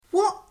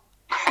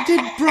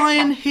did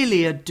Brian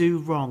Hilliard do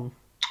wrong?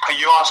 Are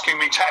you asking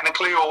me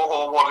technically,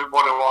 or what do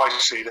I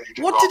see that he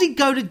did wrong? What did he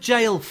go to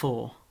jail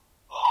for?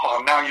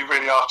 Oh, now you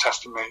really are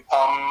testing me.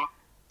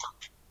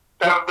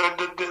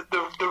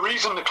 The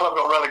reason the club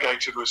got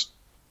relegated was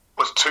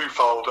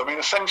twofold. I mean,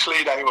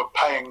 essentially they were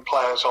paying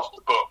players off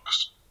the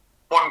books.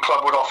 One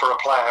club would offer a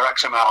player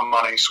X amount of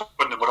money,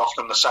 Swindon would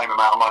offer them the same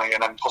amount of money,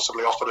 and then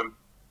possibly offer them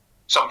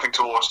something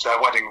towards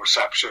their wedding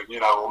reception,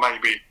 or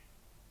maybe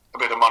a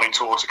bit of money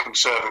towards a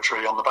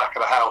conservatory on the back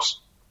of the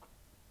house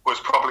was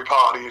probably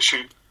part of the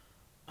issue.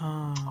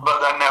 But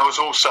then there was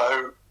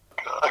also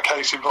a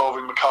case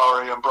involving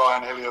Macari and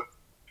Brian Hilliard.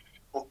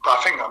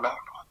 I think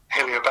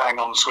Hilliard banged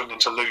on Swindon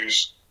to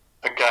lose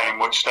a game,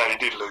 which they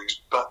did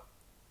lose, but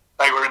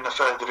they were in the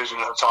 3rd division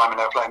at the time and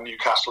they were playing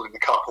Newcastle in the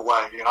Cup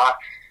away.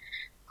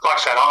 Like I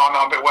said,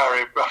 I'm a bit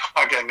wary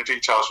of getting the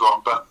details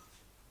wrong, but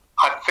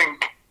I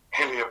think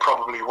Hilliard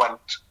probably went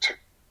to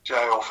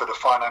jail for the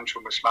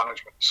financial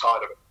mismanagement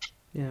side of it.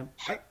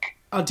 Yeah.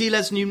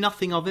 Ardiles knew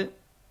nothing of it?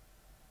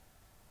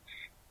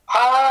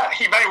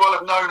 He may well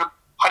have known.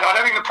 I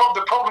don't think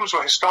the problems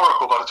were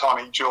historical by the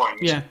time he joined.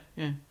 Yeah.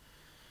 He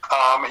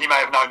may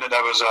have known that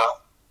there was a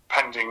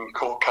pending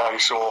court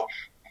case or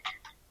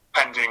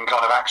pending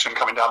kind of action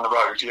coming down the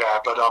road,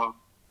 but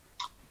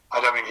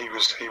I don't think he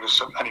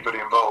was anybody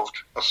involved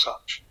as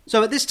such.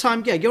 So at this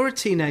time, you're a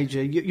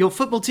teenager. Your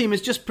football team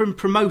has just been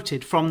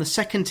promoted from the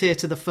 2nd tier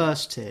to the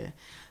 1st tier.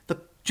 The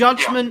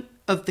judgment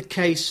of the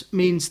case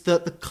means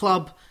that the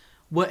club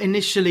were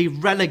initially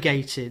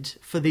relegated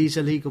for these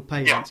illegal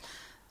payments.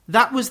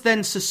 That was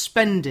then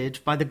suspended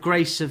by the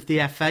grace of the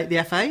FA.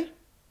 The FA?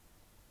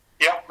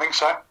 Yeah, I think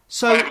so.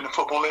 So maybe in the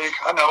Football League.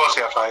 I know it was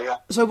the FA, yeah.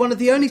 So one of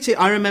the only teams...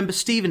 I remember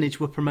Stevenage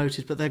were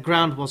promoted, but their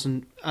ground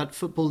wasn't at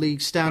Football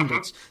League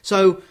standards. Mm-hmm.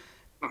 So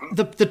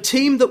the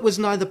team that was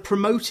neither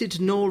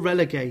promoted nor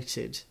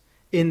relegated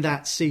in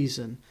that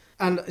season...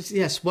 And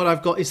yes, what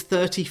I've got is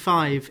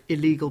 35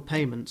 illegal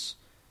payments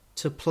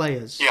to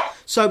players. Yeah,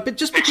 so, but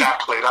just because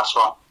exactly, that's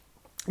right.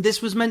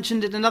 This was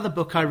mentioned in another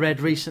book I read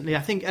recently,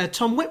 I think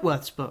Tom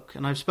Whitworth's book,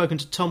 and I've spoken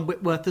to Tom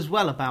Whitworth as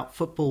well about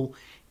football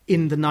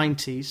in the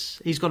 90s.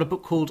 He's got a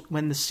book called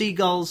When the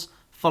Seagulls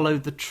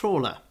Followed the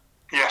Trawler.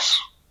 Yes.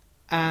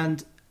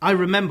 And I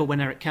remember when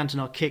Eric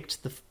Cantona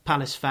kicked the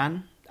Palace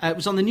fan. It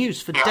was on the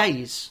news for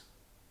days.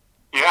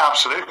 Yeah,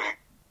 absolutely.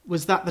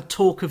 Was that the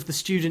talk of the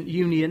student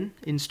union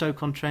in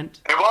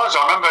Stoke-on-Trent? It was.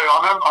 I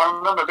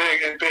remember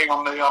being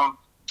on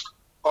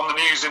the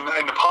news in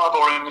the pub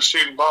or in the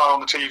student bar on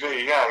the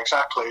TV. Yeah,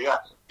 exactly. Yeah,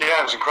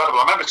 it was incredible.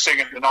 I remember seeing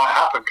it the night it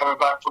happened, coming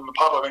back from the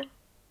pub, I think,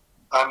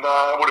 and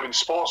it would have been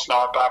sports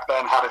night back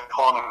then. Had it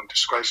on and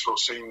disgraceful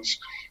scenes.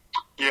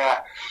 Yeah,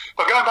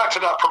 but going back to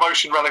that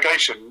promotion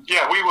relegation.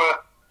 Yeah, we were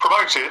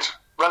promoted,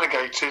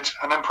 relegated,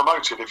 and then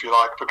promoted, if you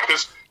like,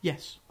 because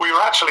we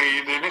were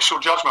actually, the initial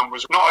judgment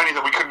was not only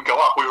that we couldn't go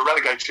up, we were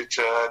relegated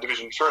to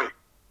Division 3.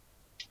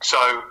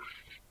 So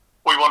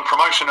we won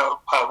promotion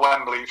at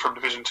Wembley from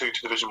Division 2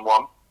 to Division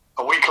 1.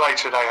 A week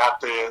later, they had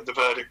the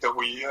verdict that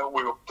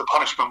the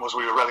punishment was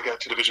we were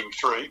relegated to Division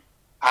 3,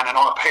 and then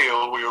on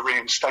appeal, we were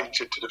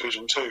reinstated to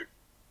Division 2.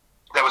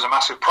 There was a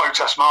massive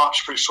protest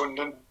march through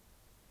Swindon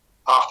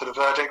after the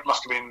verdict.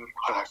 Must have been,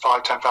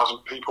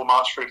 5,000-10,000 people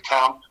marched through the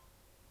town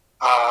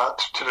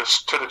to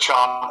the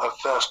chant of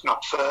 "First,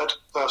 not third."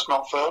 First,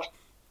 not third.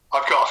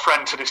 I've got a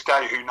friend to this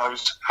day who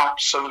knows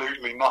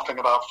absolutely nothing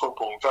about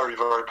football. Very,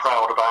 very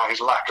proud about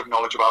his lack of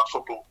knowledge about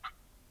football.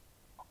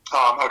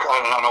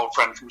 An old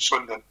friend from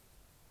Swindon.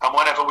 And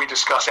whenever we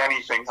discuss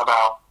anything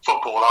about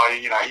football,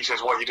 he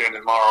says, "What are you doing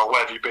tomorrow? Or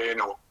where have you been?"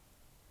 Or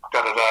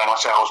da da da. And I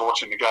say, "I was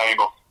watching the game."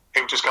 Or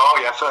he would just go, "Oh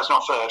yeah, first,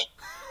 not third."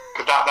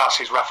 Because that's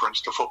his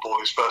reference to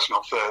football, is first,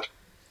 not third.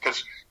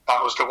 Because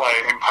that was the way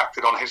it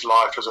impacted on his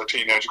life as a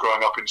teenager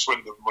growing up in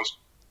Swindon. Was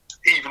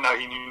even though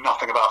he knew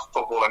nothing about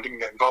football and didn't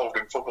get involved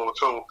in football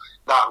at all,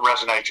 that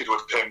resonated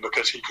with him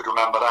because he could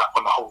remember that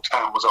when the whole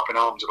town was up in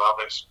arms about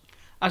this.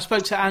 I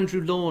spoke to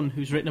Andrew Lawn,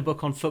 who's written a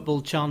book on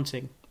football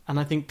chanting, and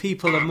I think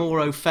people are more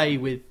au fait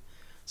with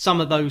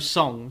some of those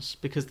songs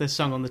because they're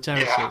sung on the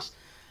terraces.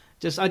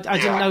 I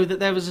didn't know that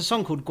there was a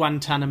song called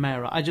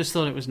Guantanamera. I just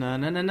thought it was na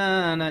na na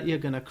na na. You're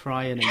gonna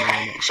cry in a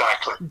minute.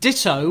 Exactly.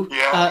 Ditto,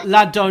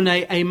 La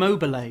Donne e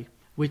Mobile,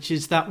 which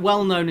is that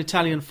well-known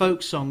Italian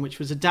folk song which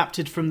was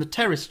adapted from the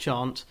terrace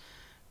chant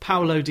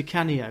Paolo Di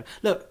Canio.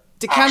 Look,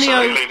 Di Canio,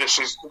 absolutely, this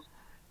is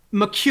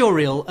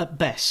mercurial at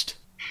best.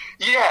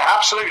 Yeah,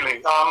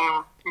 absolutely.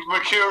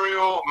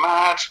 Mercurial,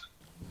 mad,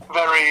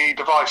 very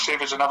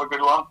divisive is another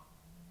good one.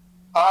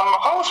 Like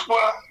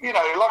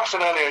I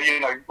said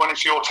earlier, when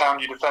it's your town,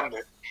 you defend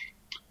it.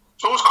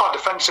 It's always quite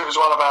defensive as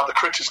well about the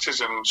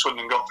criticism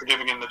Swindon got for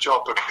giving him the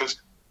job, because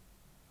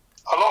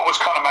a lot was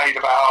kind of made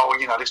about,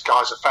 this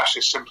guy's a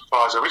fascist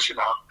sympathiser, which,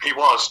 he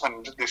was,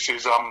 and this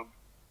is,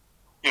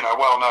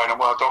 well known and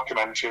well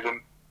documented,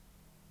 and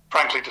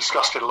frankly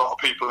disgusted a lot of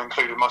people,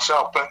 including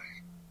myself. But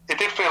it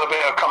did feel a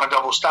bit of kind of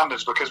double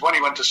standards, because when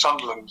he went to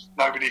Sunderland,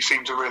 nobody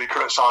seemed to really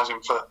criticise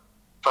him for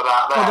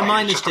that. Well, the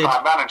Miners did.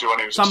 Manager when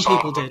he was Some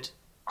people did.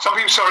 Some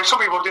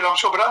people did, I'm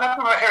sure, but I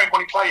remember hearing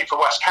when he played for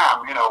West Ham,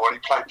 when he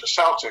played for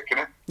Celtic, and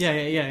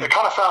it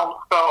kind of felt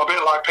a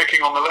bit like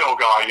picking on the little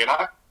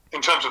guy,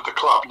 in terms of the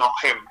club, not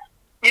him.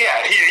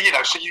 Yeah,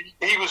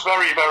 he was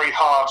very, very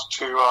hard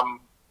to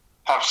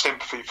have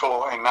sympathy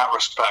for in that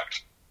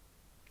respect,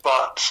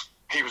 but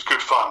he was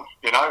good fun,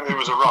 it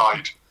was a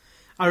ride.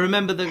 I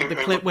remember the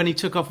clip when he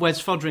took off Wes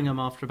Fodringham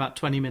after about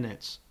 20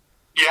 minutes.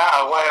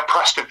 Yeah, away at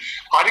Preston.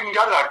 I didn't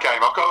go to that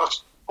game. I've got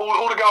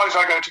all the guys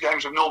I go to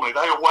games with normally,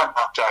 they all went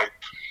that day.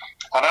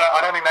 And I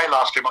don't think they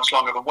lasted much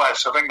longer than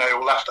Wes. I think they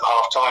all left at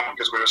half time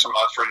because we were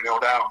something like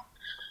 3-0 down.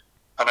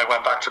 And they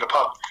went back to the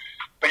pub.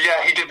 But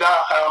yeah, he did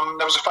that.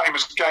 There was a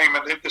famous game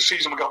at the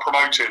season we got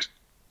promoted.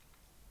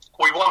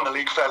 We won the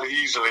league fairly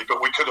easily,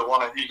 but we could have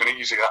won it even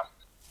easier.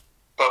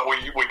 But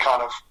we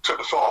kind of took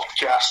the foot off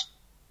the gas.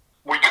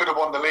 We could have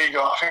won the league,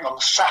 I think, on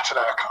the Saturday.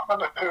 I can't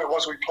remember who it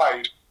was we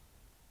played.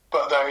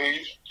 But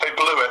they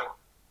blew it.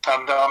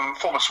 And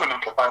former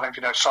Swindon player, I don't know if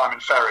you know Simon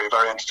Ferry, a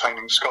very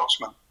entertaining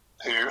Scotsman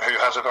who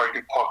has a very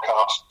good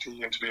podcast.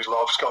 He interviews a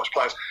lot of Scottish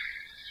players.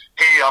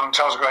 He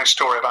tells a great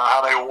story about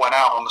how they all went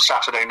out on the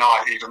Saturday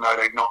night, even though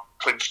they'd not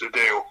clinched the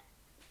deal,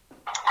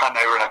 and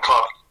they were in a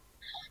club.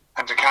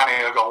 And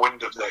Canio got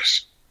wind of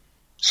this.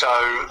 So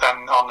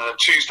then on the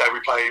Tuesday we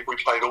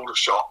played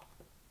Aldershot,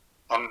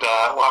 and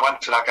I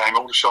went to that game,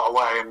 Aldershot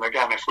away. And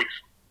again, if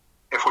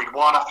we'd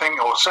won, I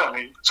think, or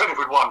certainly if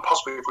we'd won,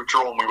 possibly if we'd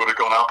drawn, we would have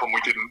gone up, and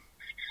we didn't.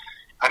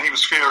 And he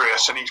was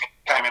furious, and he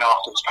came in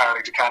afterwards,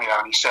 apparently, to Canio,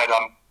 and he said,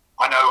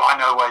 I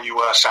know where you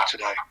were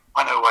Saturday.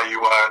 I know where you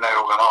were. And they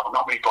all went, oh,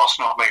 not me, boss,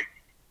 not me.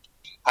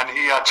 And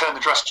he turned the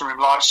dressing room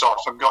lights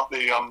off and got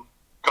the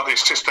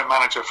assistant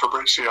manager,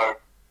 Fabrizio,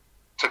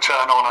 to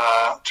turn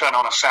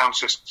on a sound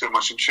system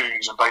with some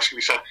tunes, and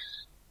basically said,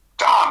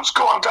 dance,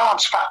 go on,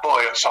 dance, fat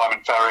boy, at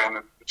Simon Ferry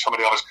and some of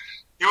the others.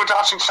 You were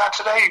dancing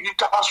Saturday, you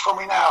dance for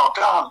me now,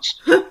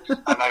 dance.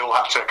 And they all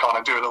had to kind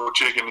of do a little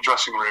jig in the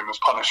dressing room as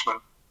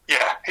punishment.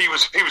 Yeah, he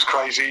was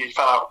crazy. He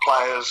fell out with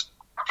players,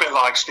 a bit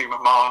like Steve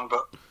McMahon,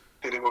 but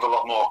did it with a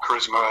lot more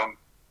charisma and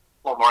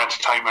a lot more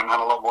entertainment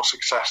and a lot more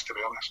success, to be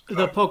honest.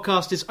 The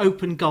podcast is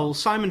Open Goal.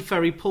 Simon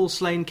Ferry, Paul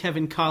Slane,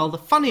 Kevin Kyle, the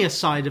funnier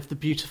side of the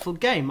beautiful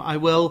game. I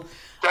will...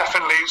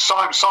 Definitely,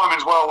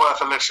 Simon's well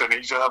worth a listen.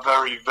 He's a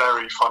very,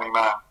 very funny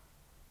man.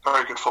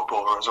 Very good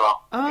footballer as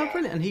well. Oh, yeah.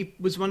 Brilliant. And he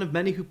was one of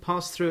many who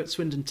passed through at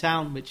Swindon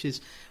Town, which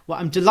is what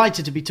I'm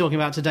delighted to be talking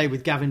about today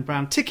with Gavin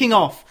Brown. Ticking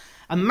off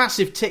a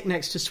massive tick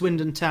next to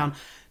Swindon Town.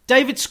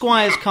 David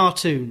Squire's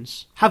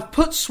cartoons have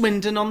put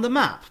Swindon on the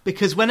map,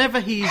 because whenever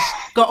he's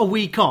got a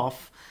week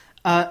off,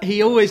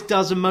 he always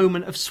does a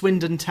moment of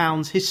Swindon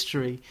Town's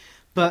history.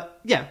 But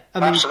yeah, I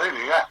mean,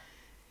 absolutely, yeah.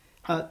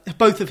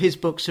 Both of his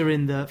books are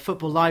in the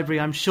football library.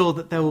 I'm sure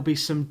that there will be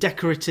some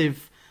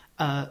decorative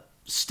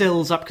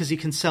stills up, because he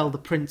can sell the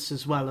prints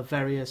as well of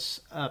various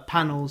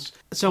panels.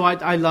 So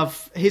I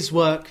love his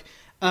work.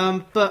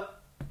 But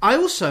I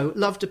also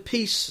loved a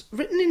piece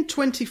written in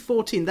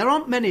 2014. There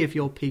aren't many of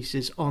your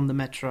pieces on the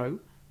Metro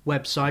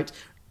website.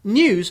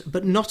 News,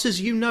 but not as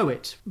you know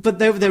it. But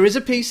there is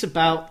a piece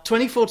about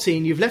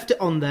 2014. You've left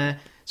it on there.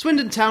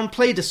 Swindon Town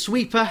played a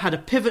sweeper, had a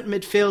pivot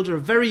midfielder, a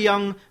very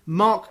young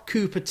Mark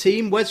Cooper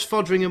team. Wes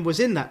Fodringham was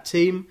in that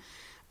team.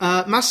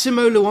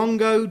 Massimo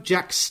Luongo,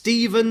 Jack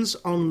Stevens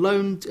on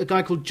loan, a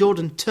guy called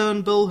Jordan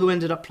Turnbull, who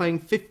ended up playing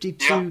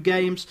 52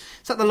 games.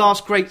 Is that the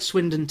last great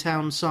Swindon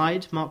Town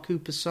side, Mark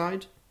Cooper's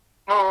side?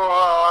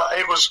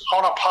 It was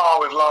on a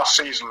par with last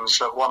season's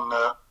that won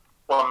the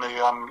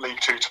League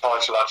Two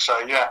title, I'd say.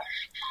 Yeah,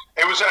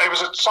 it was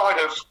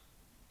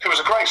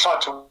a great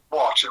side to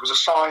watch. It was a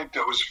side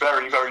that was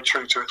very, very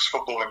true to its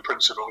footballing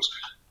principles,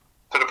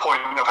 to the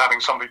point of having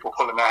some people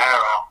pulling their hair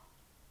out.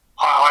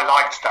 I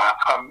liked that.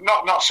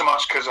 Not so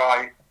much because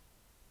I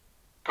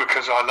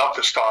loved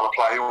the style of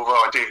play, although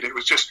I did. It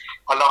was just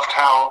I loved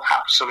how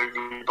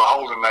absolutely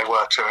beholden they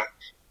were to it,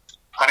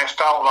 and it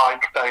felt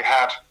like they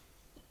had.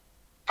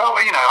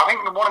 I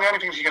think one of the only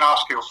things you can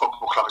ask your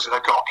football club is that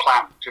they've got a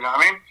plan. Do you know what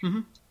I mean?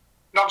 Mm-hmm.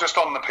 Not just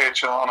on the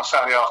pitch on a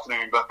Saturday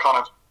afternoon, but kind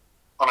of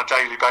on a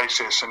daily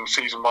basis and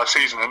season by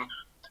season.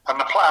 And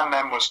the plan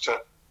then was to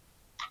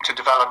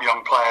develop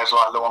young players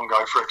like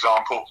Luongo, for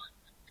example.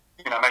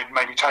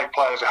 Maybe take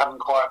players who hadn't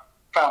quite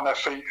found their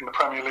feet in the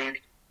Premier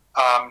League,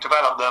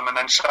 develop them, and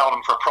then sell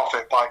them for a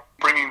profit by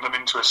bringing them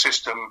into a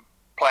system,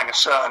 playing a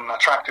certain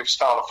attractive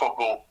style of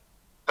football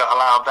that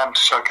allowed them to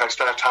showcase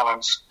their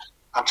talents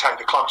and take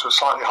the club to a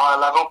slightly higher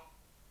level.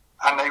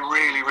 And they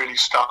really, really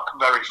stuck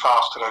very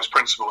fast to those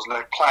principles, and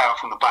they'd play out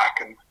from the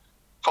back, and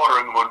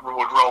Foderingham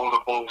would roll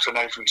the ball to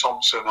Nathan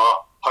Thompson, our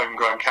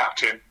homegrown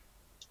captain,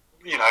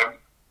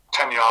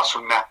 10 yards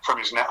from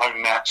his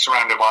own net,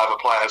 surrounded by other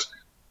players,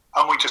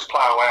 and we just play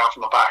our way out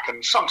from the back,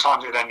 and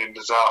sometimes it ended in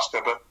disaster,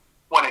 but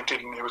when it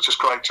didn't, it was just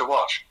great to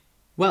watch.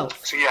 Well,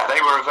 so yeah, they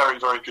were a very,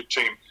 very good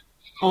team.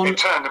 It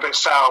turned a bit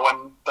sour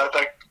when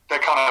they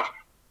kind of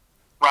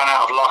ran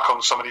out of luck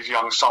on some of these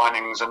young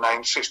signings, and they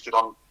insisted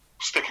on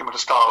sticking with the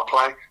style of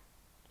play,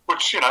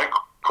 which,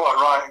 quite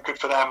right and good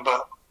for them,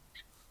 but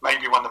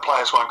maybe when the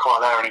players weren't quite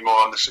there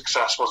anymore and the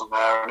success wasn't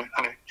there, and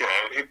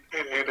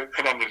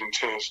it ended in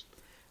tears.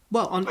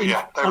 Well, they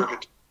were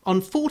good. On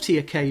 40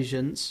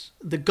 occasions,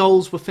 the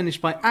goals were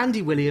finished by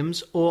Andy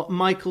Williams or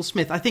Michael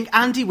Smith. I think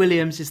Andy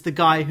Williams is the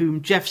guy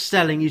whom Jeff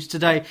Stelling used to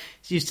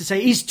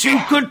say, he's too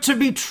good to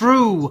be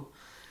true.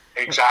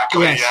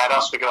 Exactly, yes. Yeah,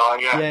 that's the guy,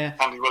 yeah.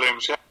 Andy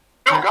Williams, yeah.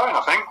 Still going,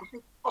 I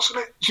think. What's it?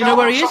 Do you know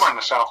where he is? Somewhere in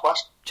the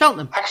southwest.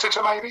 Cheltenham.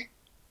 Exeter, maybe?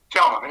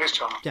 Cheltenham, it is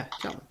Cheltenham. Yeah,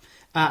 Cheltenham.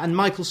 And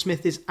Michael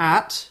Smith is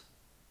at...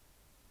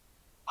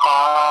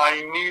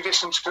 I knew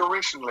this until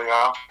recently.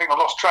 I think I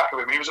lost track of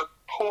him. He was at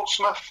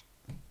Portsmouth.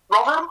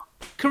 Rotherham?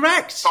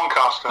 Correct.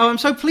 Doncaster. Oh, I'm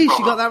so pleased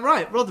Rotherham. you got that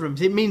right. Rotherham.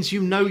 It means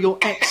you know your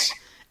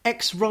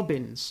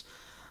ex-Robins.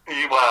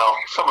 Well,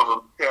 some of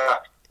them, yeah.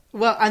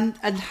 Well, and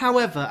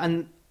however,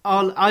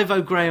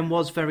 Ivo Graham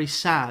was very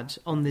sad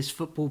on this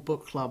Football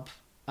Book Club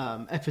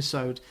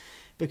episode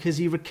because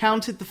he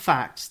recounted the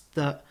fact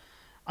that,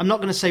 I'm not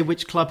going to say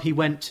which club he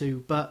went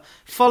to, but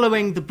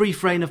following the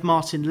brief reign of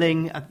Martin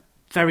Ling,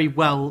 very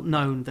well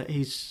known that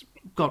he's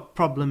got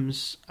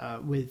problems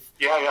with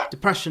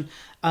depression,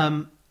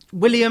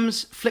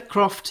 Williams,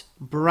 Flitcroft,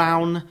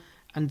 Brown,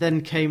 and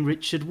then came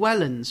Richard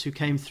Wellens, who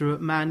came through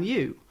at Man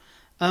U.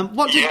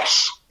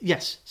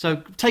 Yes. So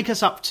take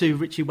us up to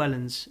Richie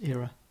Wellens'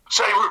 era.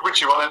 Say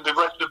Richie Wellens,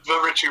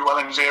 the Richie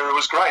Wellens era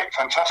was great,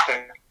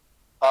 fantastic.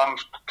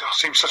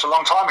 Seems such a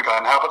long time ago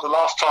now, but the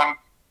last time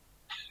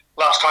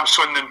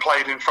Swindon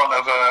played in front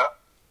of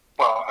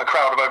a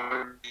crowd of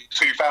over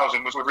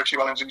 2,000 was with Richie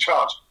Wellens in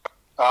charge,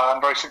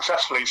 and very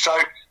successfully. So,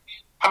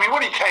 I mean,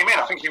 when he came in,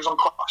 I think he was on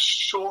quite a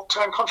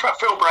short-term contract.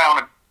 Phil Brown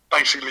had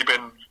basically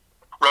been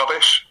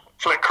rubbish.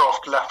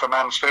 Flitcroft left for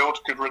Mansfield.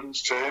 Good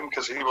riddance to him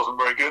because he wasn't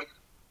very good.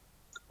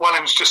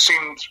 Wellens just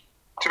seemed,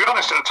 to be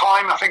honest, at the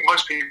time, I think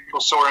most people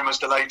saw him as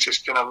the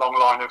latest in a long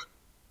line of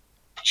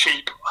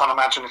cheap,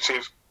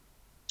 unimaginative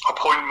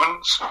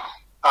appointments.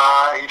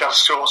 He does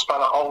a short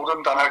spell at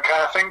Oldham, done okay,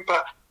 I think,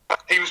 but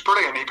he was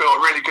brilliant. He built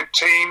a really good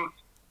team,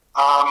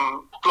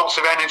 lots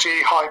of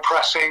energy, high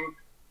pressing,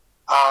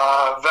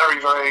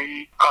 very,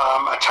 very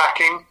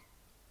attacking.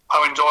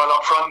 Owen Doyle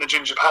up front, the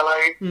Ginger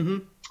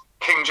Pele,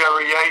 King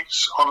Jerry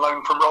Yates on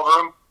loan from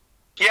Rotherham.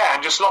 Yeah,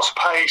 and just lots of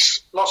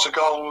pace, lots of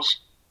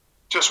goals,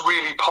 just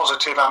really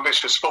positive,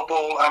 ambitious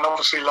football. And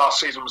obviously last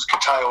season was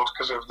curtailed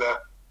because of the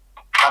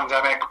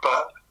pandemic,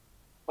 but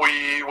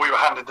we were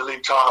handed the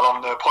league title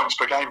on the points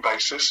per game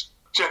basis.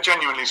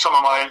 Genuinely, some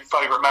of my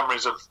favourite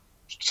memories of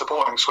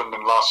supporting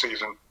Swindon last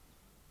season.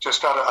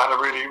 Just had a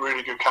really,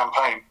 really good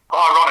campaign.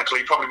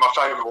 Ironically, probably my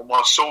favourite one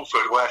was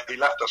Salford, where he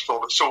left us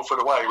for, but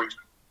Salford away,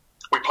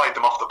 we played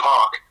them off the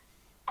park.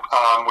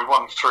 We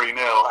won 3-0,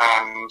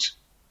 and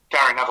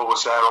Gary Neville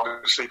was there,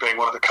 obviously being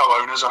one of the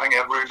co-owners. I think he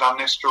had Ruud van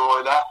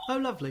Nistelrooy there. Oh,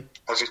 lovely.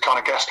 As his kind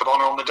of guest of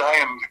honour on the day,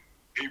 and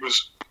he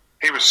was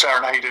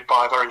serenaded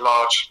by a very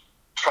large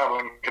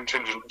travelling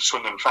contingent of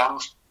Swindon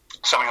fans.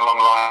 Something along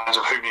the lines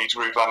of who needs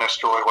Ruud van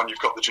Nistelrooy when you've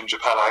got the Ginger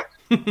Pele.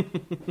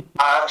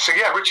 So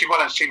yeah, Richie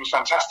Wellens' team was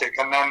fantastic,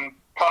 and then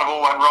kind of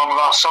all went wrong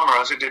last summer,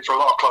 as it did for a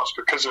lot of clubs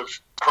because of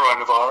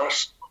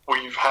coronavirus.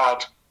 We've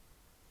had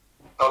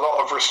a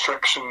lot of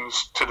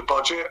restrictions to the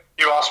budget.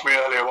 You asked me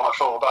earlier what I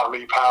thought about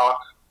Lee Power.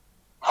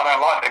 I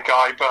don't like the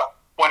guy, but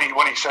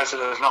when he says that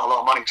there's not a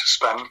lot of money to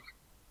spend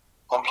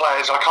on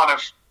players,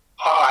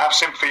 I have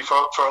sympathy for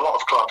a lot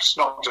of clubs,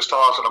 not just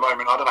ours at the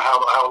moment. I don't know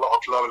how a lot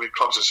of lower league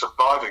clubs are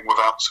surviving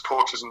without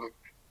supporters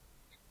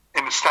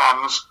in the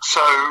stands.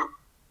 So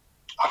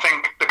I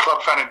think the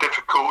club found it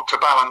difficult to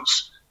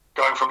balance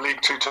going from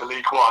League 2 to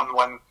League 1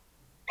 when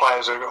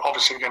players are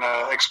obviously going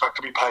to expect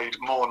to be paid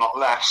more, not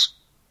less,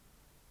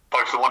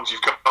 both the ones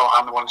you've got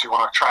and the ones you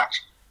want to attract.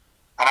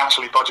 And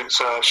actually budgets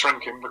are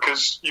shrinking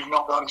because you've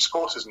not got any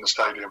supporters in the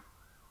stadium.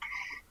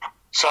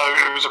 So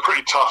it was a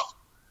pretty tough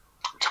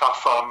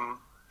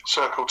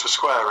circle to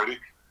square, really.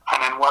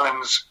 And then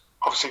Wellens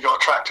obviously got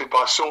attracted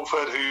by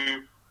Salford,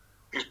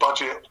 whose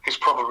budget is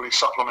probably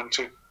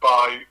supplemented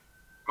by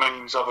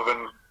means other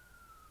than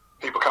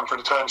people come through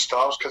the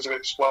turnstiles because of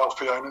its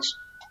wealthy owners.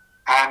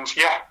 And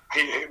yeah,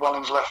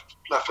 Wellens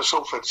left for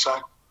Salford. So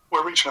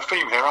we're reaching a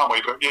theme here, aren't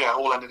we? But yeah,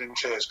 all ended in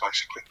tears,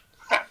 basically.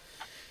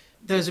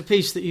 There's a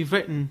piece that you've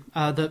written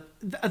that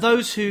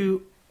those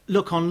who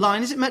look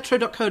online, is it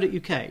metro.co.uk?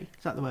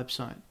 Is that the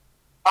website?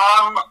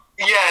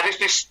 Yeah,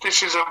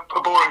 this is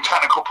a boring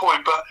technical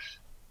point, but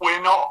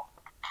we're not.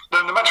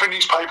 The Metro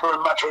newspaper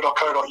and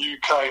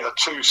metro.co.uk are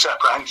two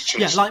separate entities.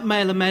 Yeah, like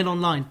Mail and Mail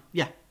Online.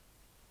 Yeah.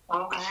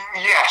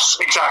 Yes,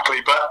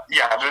 exactly. But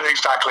yeah,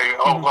 exactly.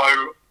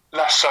 Although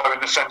less so in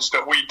the sense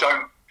that we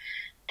don't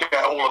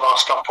get all of our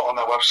stuff put on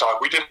their website.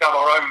 We did have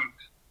our own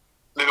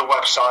little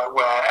website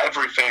where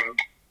everything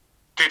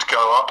did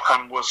go up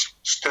and was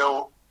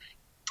still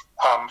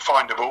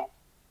findable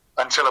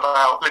until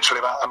literally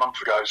about a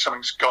month ago.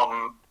 Something's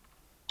gone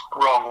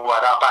wrong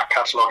where that back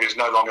catalogue is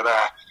no longer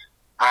there.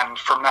 And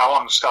from now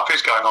on, stuff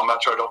is going on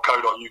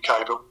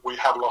metro.co.uk, but we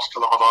have lost a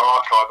lot of our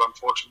archive,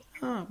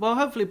 unfortunately. Well,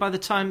 hopefully by the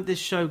time this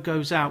show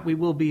goes out, we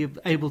will be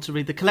able to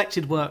read the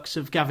collected works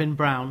of Gavin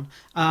Brown.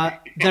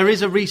 There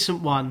is a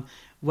recent one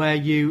where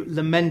you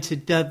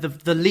lamented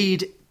the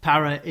lead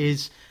para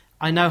is,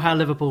 I know how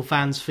Liverpool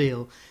fans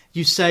feel.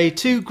 You say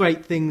two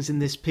great things in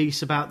this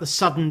piece about the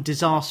sudden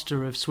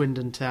disaster of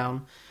Swindon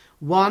Town.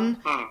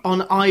 One,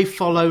 on I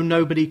Follow,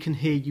 nobody can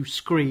hear you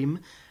scream.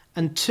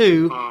 And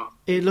two,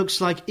 it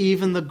looks like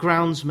even the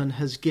groundsman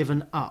has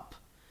given up.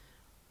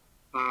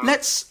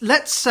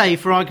 Let's say,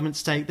 for argument's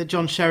sake, that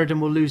John Sheridan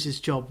will lose his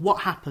job.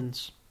 What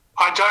happens?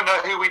 I don't know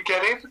who we'd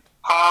get in.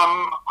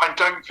 I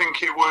don't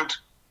think it would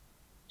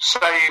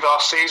save our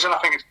season. I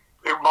think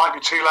it might be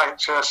too late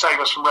to save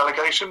us from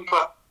relegation,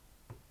 but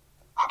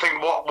I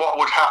think what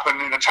would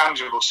happen in a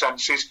tangible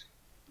sense is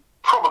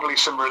probably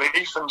some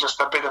relief and just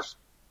a bit of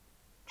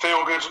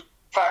feel-good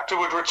factor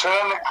would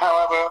return,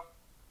 however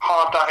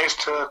hard that is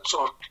to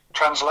sort of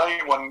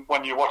translate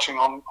when you're watching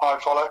on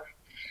iFollow.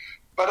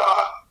 But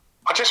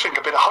I just think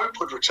a bit of hope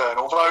would return,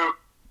 although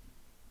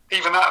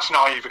even that's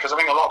naive, because I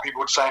think a lot of people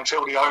would say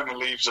until the owner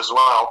leaves as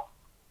well,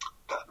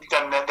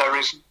 then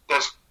there's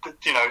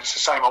it's the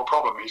same old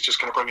problem. He's just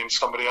going to bring in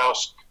somebody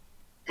else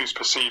who's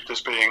perceived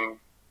as being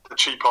the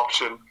cheap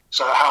option.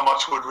 So how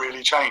much would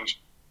really change?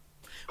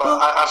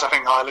 But as I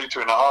think I allude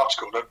to in that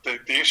article,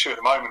 the issue at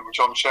the moment with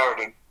John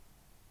Sheridan,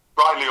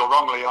 rightly or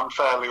wrongly,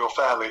 unfairly or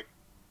fairly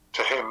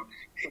to him,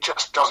 it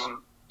just doesn't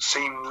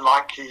seem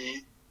like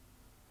he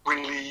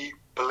really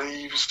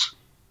believes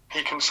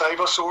he can save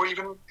us, or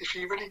even if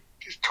he really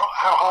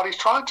how hard he's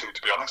trying to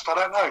be honest, I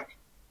don't know.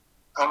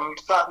 And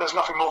there's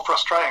nothing more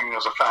frustrating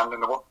as a fan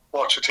than to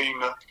watch a team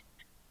that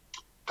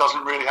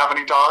doesn't really have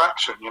any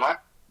direction, you know?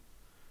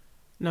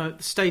 No,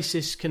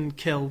 stasis can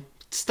kill.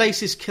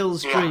 Stasis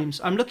kills dreams.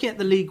 I'm looking at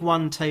the League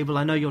One table.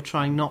 I know you're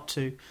trying not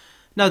to.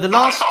 No, the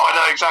last... I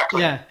know,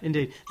 exactly. Yeah,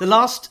 indeed. The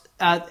last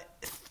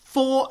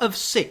 4 of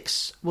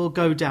 6 will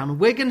go down.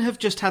 Wigan have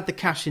just had the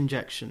cash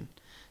injection,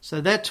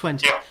 so they're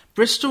 20. Yeah.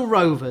 Bristol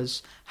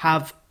Rovers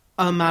have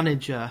a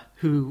manager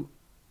who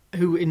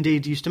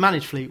indeed used to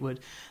manage Fleetwood.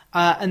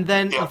 And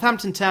then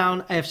Northampton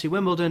Town, AFC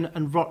Wimbledon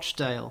and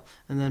Rochdale.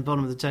 And then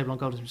bottom of the table on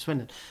Golden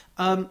Swindon.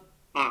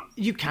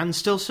 You can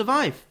still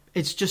survive.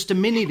 It's just a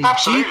mini league.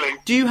 Absolutely.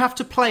 Do you have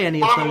to play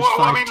any of those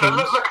 5 teams?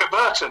 Look at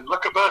Burton.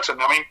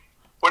 I mean,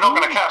 we're not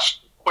going to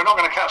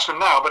catch them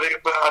now. But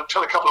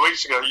until a couple of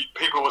weeks ago,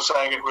 people were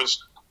saying it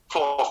was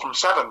 4 from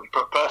 7.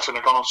 But Burton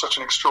have gone on such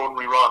an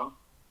extraordinary run.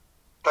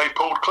 They've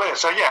pulled clear.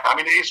 So yeah, I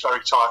mean, it is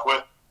very tight.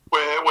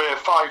 We're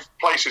 5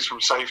 places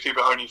from safety,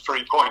 but only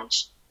 3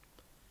 points.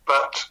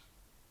 But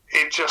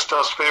it just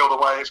does feel the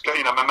way it's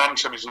going.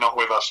 Momentum is not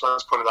with us.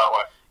 Let's put it that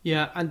way.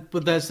 Yeah,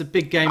 but there's the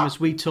big game as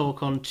we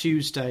talk on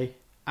Tuesday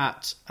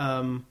at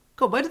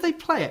where do they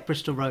play at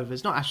Bristol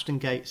Rovers? Not Ashton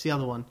Gate, it's the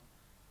other one.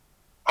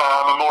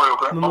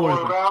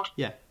 Memorial Ground.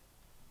 Yeah.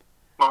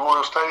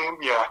 Memorial Stadium.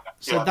 Yeah.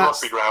 So yeah,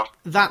 Rugby Ground.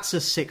 That's a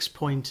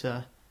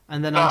 6-pointer,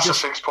 and then that's a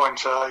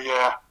 6-pointer.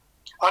 Yeah.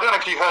 I don't know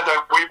if you heard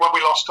that when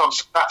we lost on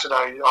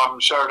Saturday.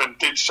 Sheridan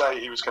did say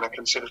he was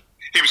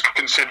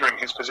considering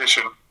his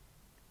position.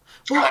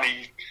 And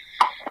he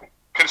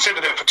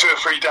considered it for 2 or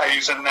 3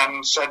 days, and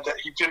then said that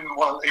he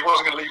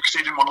wasn't going to leave because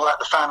he didn't want to let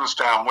the fans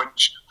down.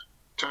 Which,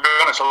 to be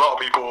honest, a lot of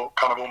people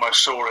kind of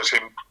almost saw as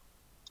him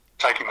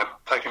taking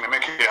the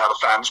mickey out of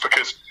fans,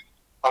 because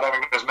I don't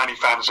think there's many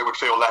fans that would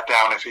feel let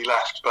down if he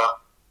left. But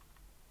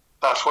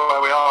that's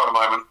where we are at the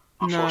moment,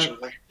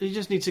 unfortunately. No, you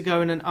just need to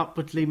go in an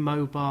upwardly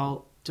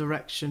mobile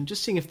direction.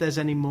 Just seeing if there's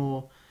any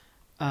more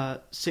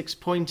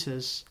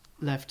 6-pointers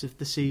left of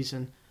the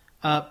season.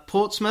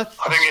 Portsmouth.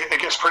 I think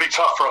it gets pretty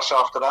tough for us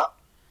after that.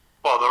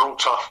 Well, they're all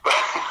tough, but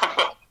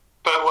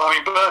I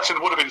mean,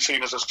 Burton would have been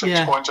seen as a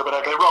 6-pointer, but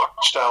okay,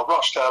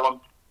 Rochdale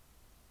on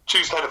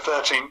Tuesday the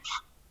 13th,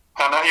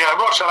 and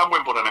Rochdale and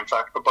Wimbledon, in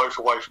fact, but both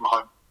away from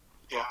home.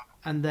 Yeah.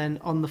 And then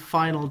on the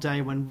final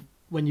day, when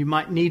you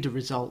might need a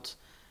result,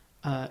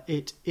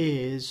 it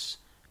is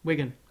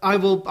Wigan.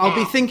 I'll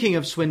be thinking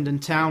of Swindon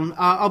Town.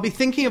 I'll be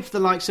thinking of the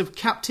likes of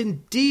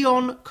Captain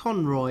Dion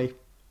Conroy.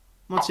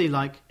 What's he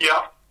like?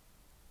 Yeah.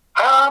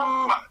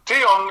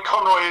 Dion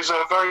Conroy is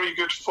a very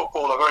good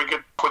footballer, very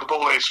good with the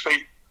ball at his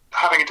feet,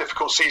 having a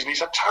difficult season. He's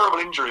had terrible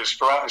injuries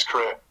throughout his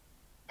career.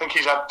 I think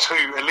he's had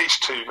at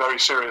least two very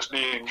serious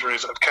knee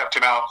injuries that have kept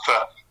him out for,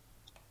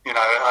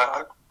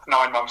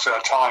 9 months at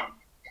a time.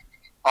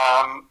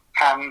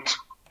 And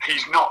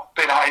he's not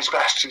been at his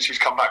best since he's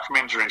come back from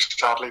injuries,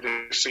 sadly,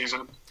 this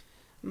season.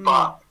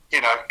 But,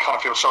 kind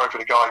of feel sorry for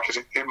the guy, because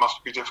it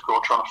must be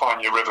difficult trying to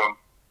find your rhythm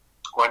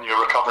when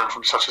you're recovering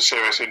from such a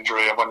serious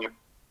injury and when you're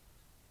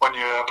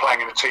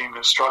playing in a team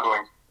that's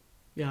struggling.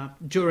 Yeah,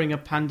 during a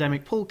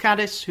pandemic. Paul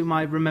Caddis, whom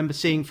I remember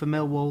seeing for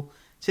Millwall,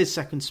 it's his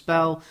second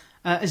spell.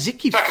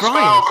 Ezeki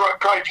Fryer.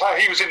 Great player.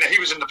 He was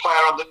in the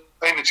player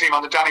in the team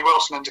under Danny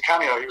Wilson and Di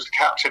Canio. He was the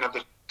captain of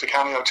the Di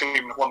Canio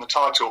team that won the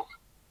title.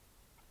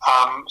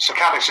 So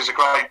Caddis is a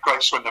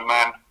great Swindon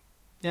man.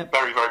 Yep.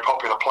 Very, very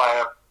popular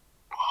player.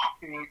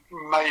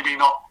 Maybe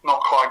not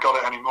quite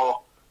got it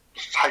anymore.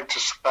 Hate to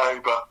say,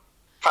 but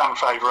fan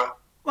favourite.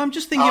 Well, I'm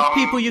just thinking of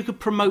people you could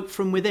promote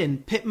from within.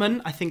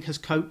 Pittman, I think, has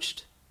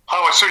coached.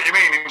 Oh, I see what you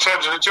mean in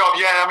terms of the job.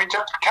 Yeah, I mean,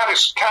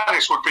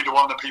 Caddis would be the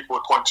one that people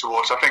would point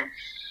towards. I think,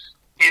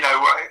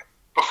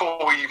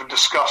 before we even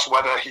discuss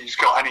whether he's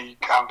got any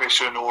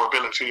ambition or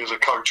ability as a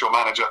coach or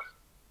manager,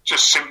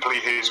 just simply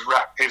his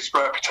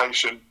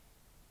reputation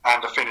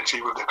and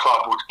affinity with the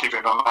club would give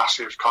him a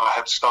massive kind of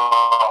head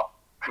start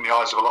in the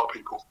eyes of a lot of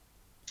people.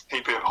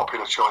 He'd be a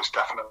popular choice,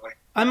 definitely.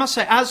 I must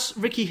say, as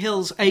Ricky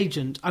Hill's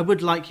agent, I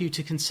would like you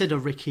to consider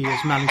Ricky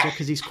as manager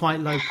because he's quite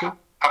local.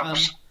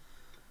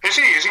 Is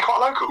he? Is he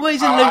quite local? Well,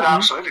 he's in Luton. I'd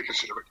absolutely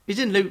consider it. He's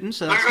in Luton,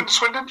 so... Luton,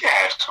 Swindon? Yeah,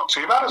 it's not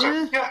too bad, is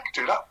it? Yeah, I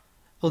can do that.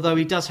 Although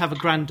he does have a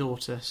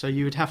granddaughter, so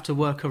you would have to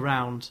work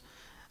around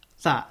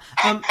that.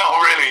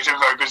 Oh, really? He's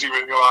very busy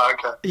with you. Right,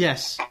 okay.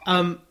 Yes.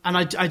 And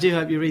I do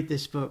hope you read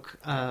this book.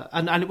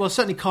 And well,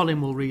 certainly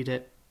Colin will read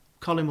it.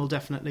 Colin will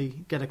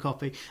definitely get a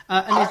copy.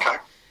 Okay.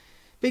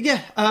 But yeah,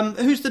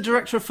 who's the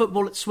director of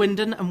football at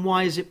Swindon and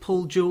why is it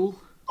Paul Jewell?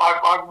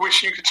 I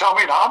wish you could tell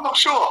me that. I'm not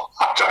sure.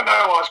 I don't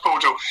know why it's Paul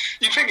Jewell.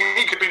 You'd think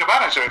he could be the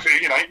manager if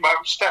he might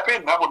step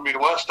in. That wouldn't be the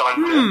worst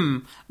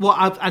idea.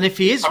 Well, and if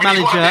he is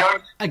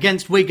manager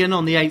against Wigan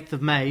on the 8th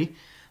of May...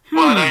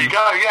 Well, there you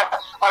go, yeah.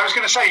 I was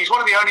going to say, he's one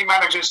of the only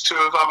managers to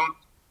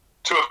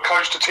have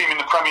coached a team in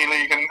the Premier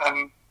League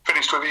and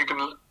finished with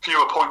even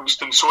fewer points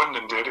than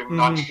Swindon did in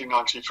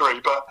 1993.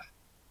 But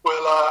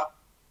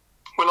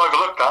we'll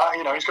overlook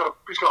that. He's got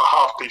a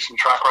half decent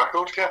track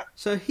record. Yeah.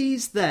 So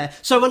he's there.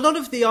 So a lot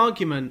of the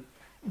argument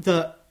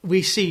that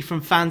we see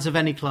from fans of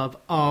any club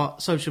are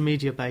social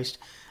media based.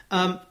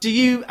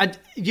 You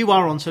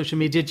are on social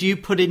media? Do you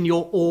put in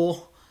your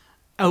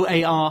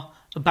OAR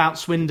about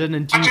Swindon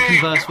and do you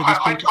converse with these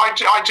people? I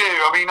do.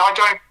 I mean,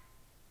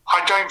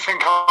 I don't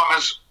think I'm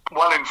as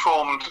well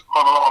informed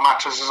on a lot of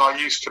matters as I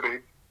used to be.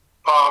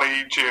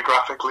 Partly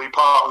geographically,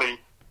 partly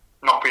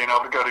not being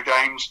able to go to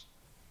games.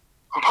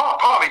 And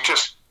partly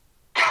just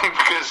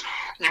because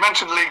you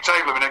mentioned the league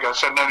table a minute ago,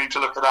 so no need to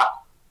look at that.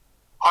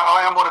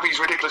 I am one of these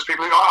ridiculous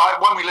people.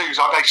 When we lose,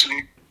 I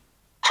basically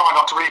try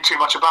not to read too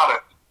much about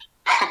it.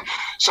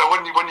 So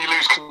when you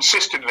lose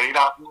consistently,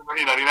 that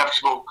the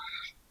inevitable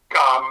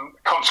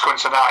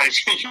consequence of that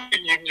is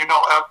you're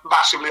not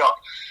massively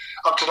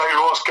up to date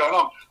with what's going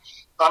on.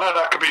 I know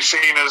that could be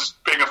seen as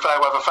being a fair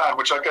weather fan,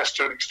 which I guess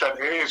to an extent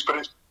it is, but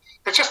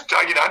it's just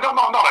not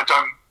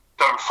I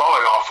don't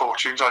follow our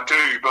fortunes. I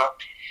do, but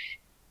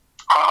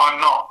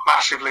I'm not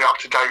massively up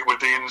to date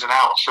with the ins and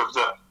outs of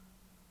the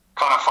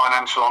kind of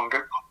financial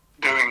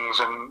doings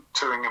and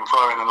toing and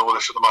froing and all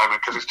this at the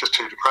moment because it's just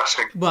too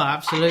depressing. Well,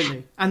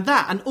 absolutely. And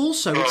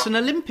also it's an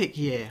Olympic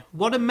year.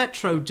 What are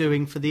Metro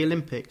doing for the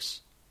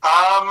Olympics?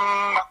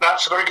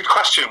 That's a very good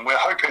question. We're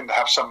hoping to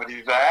have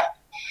somebody there,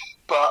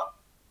 but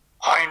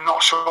I'm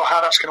not sure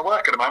how that's going to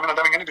work at the moment. I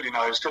don't think anybody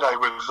knows, do they,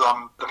 with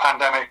the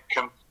pandemic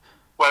and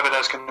whether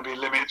there's going to be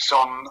limits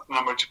on the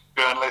number of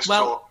journalists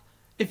or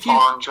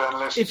foreign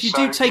journalists. If you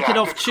do take it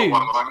off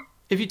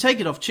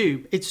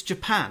tube, it's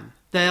Japan.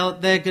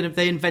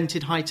 They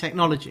invented high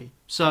technology,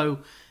 so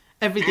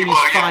everything is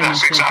fine.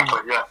 Yes, exactly.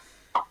 Yeah.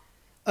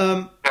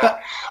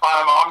 But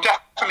I'm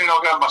definitely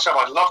not going myself.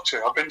 I'd love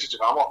to. I've been to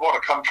Japan. What a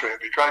country!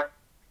 It'd be great.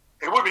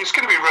 It would be. It's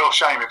going to be a real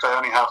shame if they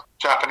only have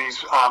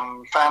Japanese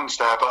fans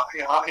there. But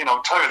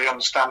totally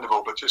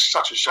understandable. But just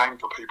such a shame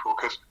for people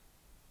because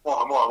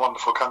what a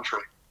wonderful country.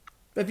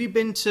 Have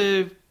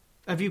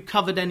you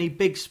covered any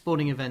big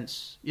sporting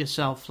events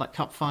yourself, like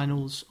cup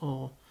finals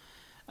or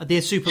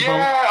the Super Bowl?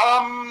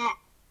 Yeah.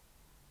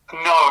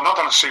 No, not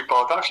done a Super Bowl.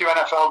 I've done a few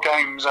NFL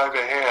games over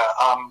here.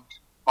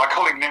 My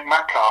colleague Nick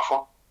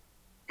Metcalf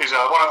is a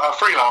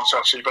freelancer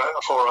actually,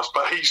 for us.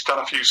 But he's done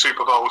a few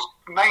Super Bowls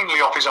mainly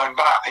off his own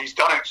bat. He's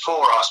done it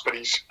for us, but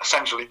he's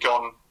essentially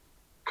gone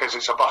because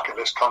it's a bucket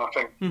list kind of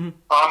thing. Mm-hmm.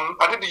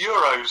 I did the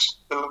Euros,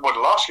 the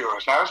last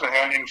Euros now, isn't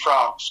it, in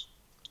France.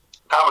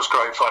 That was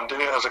great fun.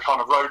 Did it as a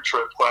kind of road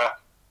trip where,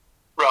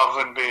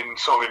 rather than being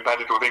sort of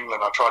embedded with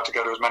England, I tried to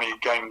go to as many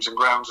games and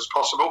grounds as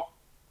possible,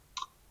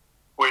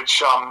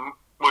 which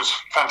was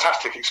a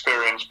fantastic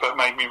experience, but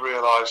made me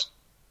realise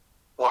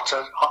what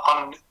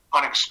an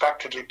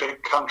unexpectedly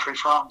big country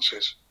France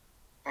is.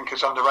 I think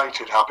it's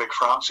underrated how big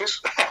France is.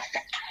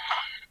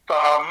 But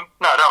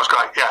no, that was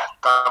great. Yeah,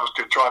 that was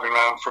good. Driving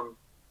around from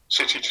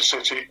city to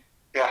city.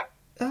 Yeah.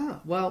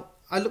 Well,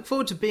 I look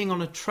forward to being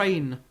on a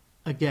train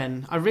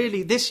again.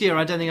 This year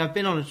I don't think I've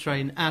been on a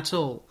train at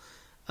all,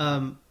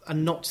 and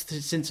not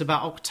since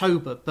about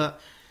October. But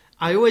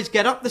I always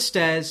get up the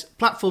stairs,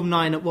 platform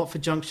 9 at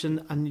Watford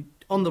Junction, and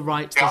on the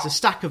right there's a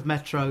stack of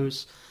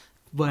metros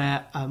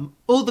where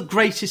all the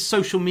greatest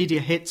social media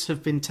hits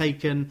have been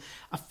taken.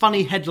 A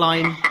funny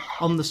headline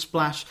on the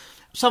splash.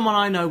 Someone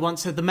I know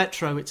once said the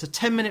Metro, it's a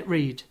 10-minute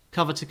read,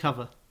 cover to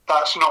cover.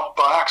 That's not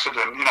by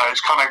accident.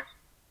 It's kind of,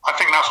 I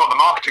think that's what the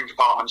marketing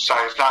department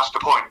says. That's the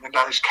point.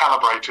 That is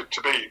calibrated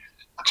to be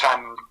a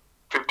 10,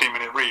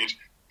 15-minute read.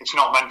 It's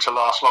not meant to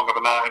last longer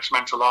than that. It's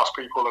meant to last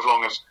people as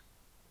long as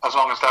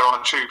they're on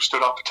a tube,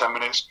 stood up for 10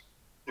 minutes.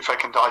 If they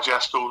can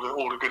digest all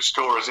the good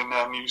stories in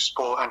their news,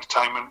 sport,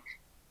 entertainment,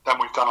 then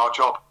we've done our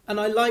job. And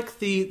I like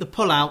the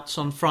pull-outs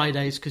on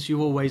Fridays because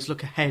you always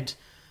look ahead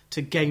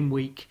to game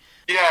week.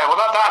 Yeah, well,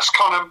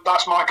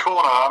 that's my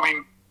corner. I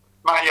mean,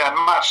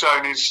 Match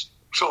Zone is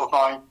sort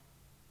of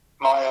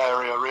my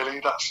area, really.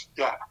 That's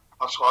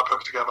what I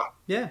put together.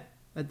 Yeah,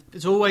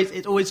 it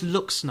always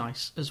looks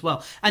nice as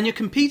well, and you're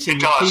competing.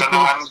 It does, with people...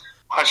 and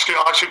I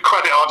should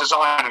credit our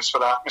designers for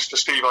that, Mr.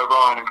 Steve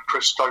O'Brien and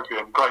Chris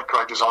Stopian,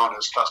 great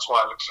designers. That's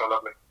why it looks so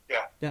lovely.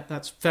 Yeah,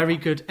 that's very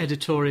good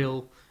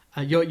editorial.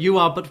 You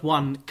are but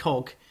one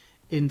cog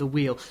in the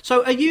wheel.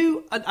 So are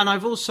you? And I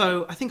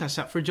think I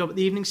sat for a job at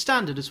the Evening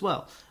Standard as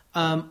well.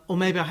 Or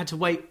maybe I had to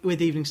wait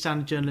with Evening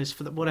Standard journalists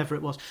for whatever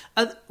it was.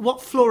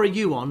 What floor are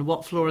you on?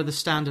 What floor are the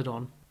Standard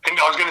on? And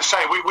I was going to say,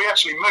 we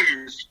actually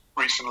moved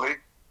recently,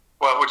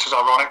 well, which is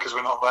ironic because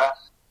we're not there.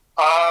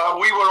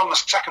 We were on the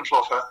second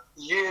floor for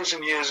years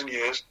and years and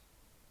years.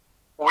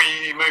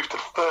 We moved to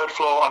the third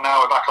floor, and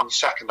now we're back on the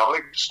second. I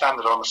believe the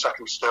Standard are on the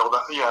second still.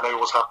 They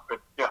always have been.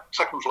 Yeah,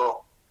 second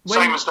floor.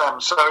 Same as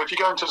them. So if you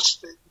come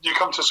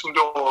to some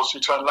doors, you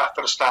turn left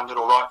for the Standard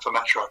or right for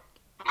Metro.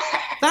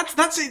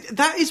 That's it.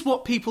 That is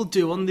what people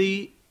do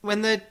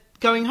when they're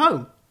going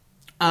home.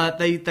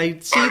 They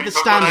see the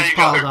Standards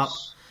piled up,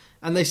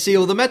 and they see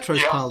all the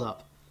Metros piled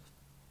up.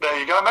 There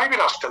you go. Maybe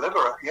that's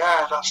deliberate.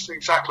 Yeah, that's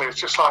exactly.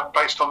 It's just like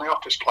based on the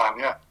office plan.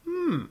 Yeah.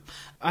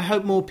 I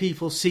hope more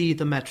people see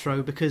the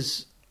Metro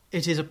because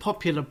it is a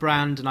popular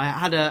brand, and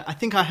I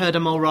think I heard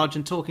Amol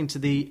Rajan talking to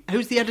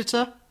who's the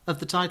editor of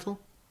the title?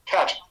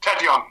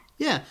 Ted Young.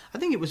 Yeah, I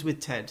think it was with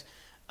Ted,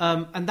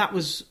 and that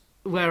was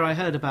where I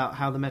heard about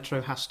how the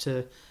Metro has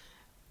to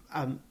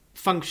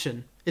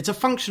function. It's a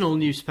functional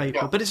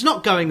newspaper, but it's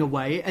not going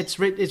away. It's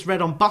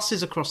read on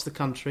buses across the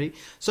country.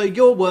 So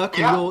your work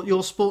and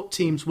your sport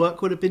team's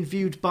work would have been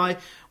viewed by,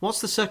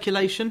 what's the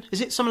circulation? Is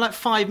it something like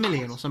 5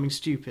 million or something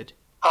stupid?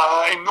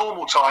 In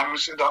normal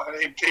times,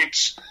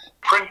 its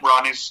print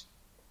run is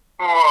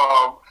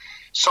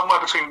somewhere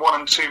between 1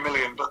 and 2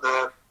 million, but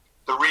the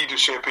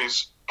readership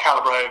is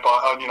calibrated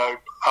by,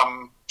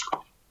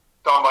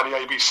 done by the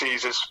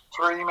ABCs is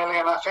 3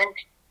 million, I think.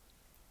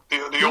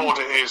 The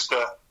audit is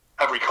that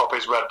every copy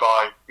is read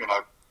by,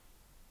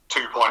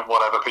 2 point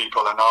whatever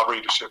people, and our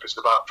readership is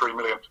about 3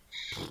 million.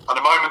 At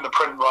the moment, the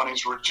print run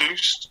is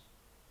reduced,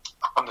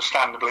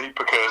 understandably,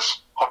 because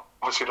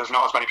obviously there's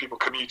not as many people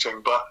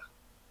commuting, but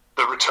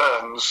the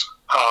returns,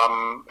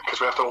 because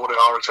we have to audit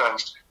our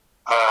returns,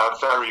 are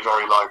very,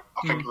 very low.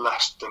 I think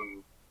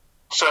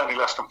certainly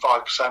less than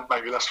 5%,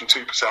 maybe less than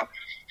 2%.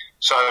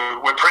 So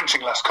we're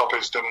printing less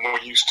copies than we're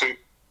used to,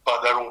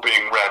 but they're all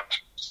being read.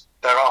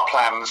 There are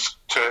plans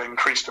to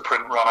increase the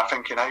print run, I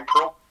think, in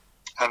April,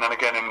 and then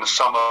again in the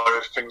summer,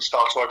 if things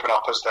start to open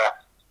up as they're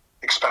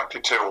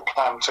expected to or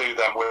planned to,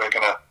 then we're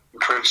going to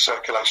increase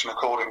circulation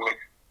accordingly.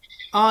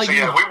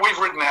 We've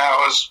written it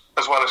out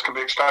as well as can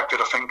be expected,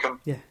 I think, and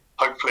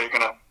hopefully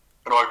going to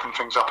open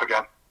things up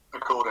again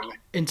accordingly.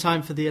 In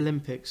time for the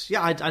Olympics.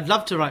 Yeah, I'd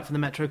love to write for the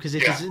Metro because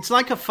it's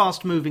like a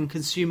fast-moving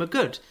consumer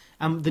good.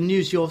 And the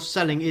news you're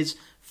selling is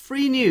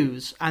free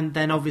news, and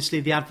then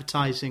obviously the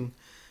advertising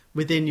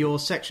within your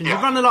section. You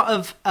run a lot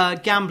of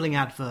gambling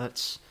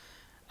adverts.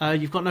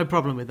 You've got no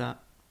problem with that?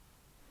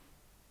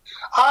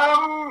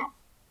 No,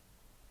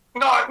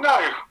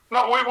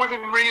 not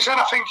within reason.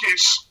 I think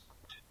it's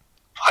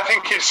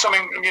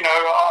something,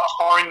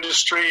 our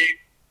industry.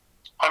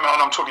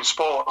 I'm talking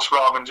sports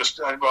rather than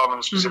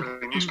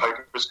specifically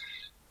newspapers.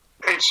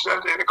 It's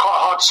quite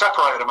hard to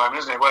separate at the moment,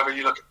 isn't it? Whether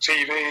you look at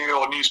TV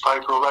or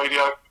newspaper or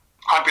radio.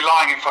 I'd be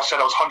lying if I said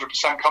I was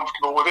 100%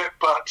 comfortable with it,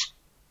 but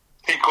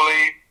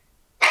equally,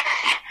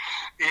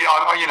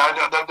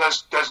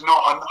 there's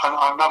not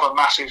another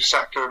massive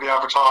sector of the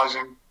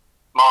advertising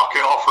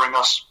market offering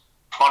us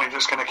money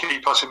that's going to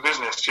keep us in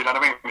business. Do you know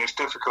what I mean? It's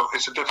difficult.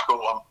 It's a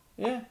difficult one.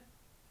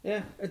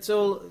 Yeah. It's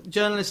all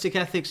journalistic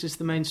ethics is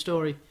the main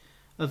story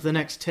of the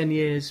next 10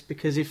 years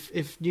because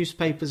if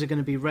newspapers are going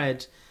to be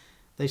read,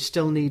 they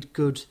still need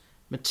good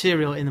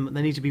material in them.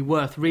 They need to be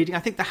worth reading. I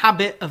think the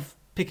habit of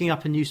picking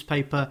up a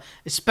newspaper,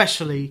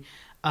 especially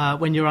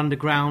when you're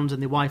underground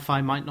and the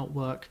Wi-Fi might not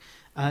work,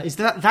 is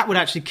that would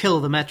actually kill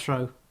the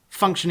Metro,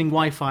 functioning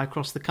Wi-Fi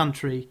across the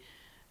country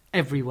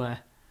everywhere.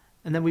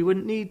 And then we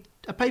wouldn't need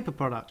a paper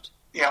product.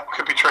 Yeah,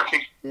 could be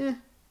tricky. Yeah.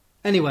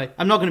 Anyway,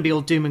 I'm not going to be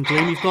all doom and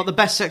gloom. You've got the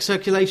best sex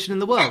circulation in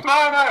the world. No,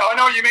 I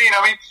know what you mean.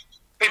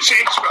 We've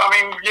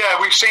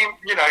seen,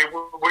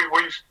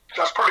 we've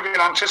that's probably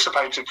been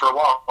anticipated for a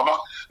while.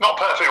 Not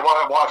perfect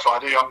Wi-Fi.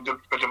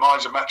 The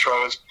demise of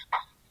Metro as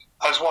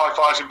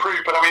Wi-Fi has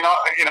improved, but I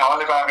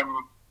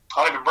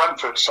live in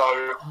Brentford, so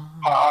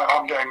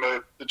I'm getting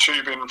the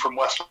tube in from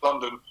West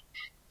London.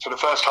 So the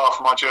first half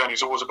of my journey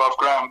is always above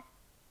ground.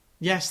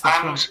 Yes,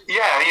 that's right.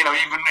 Even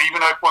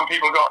when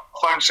people got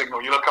phone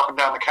signal, you look up and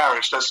down the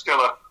carriage. There's still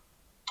a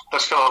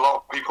lot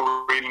of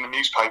people reading the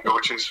newspaper,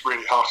 which is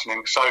really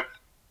heartening. So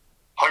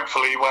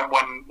hopefully,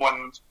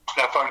 when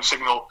their phone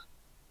signal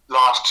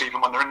lasts, even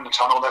when they're in the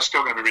tunnel, they're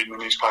still going to be reading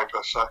the newspaper.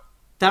 So.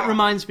 That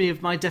reminds me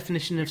of my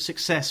definition of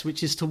success,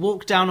 which is to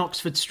walk down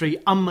Oxford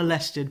Street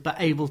unmolested but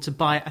able to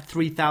buy a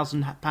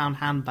 £3,000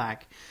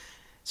 handbag.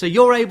 So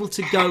you're able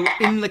to go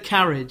in the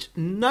carriage.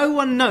 No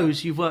one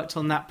knows you've worked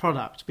on that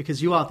product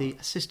because you are the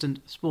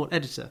assistant sport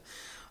editor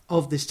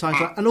of this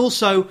title. And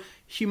also,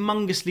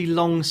 humongously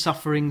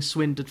long-suffering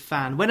Swindon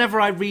fan. Whenever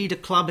I read a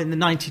club in the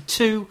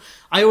 92,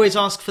 I always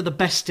ask for the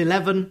best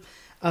 11.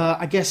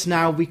 I guess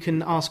now we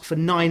can ask for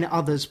 9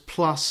 others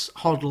plus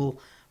Hoddle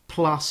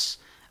plus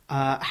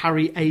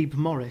Harry Abe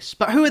Morris.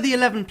 But who are the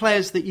 11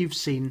 players that you've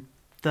seen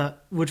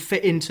that would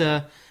fit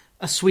into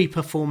a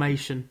sweeper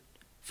formation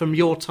from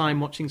your time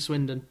watching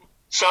Swindon?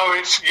 So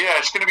it's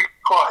going to be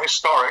quite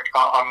historic.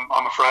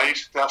 I'm afraid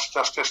that's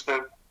just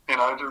the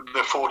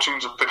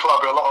fortunes of the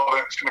club. A lot of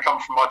it's going to come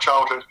from my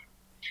childhood.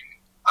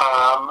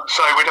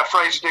 So we'd have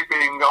Fraser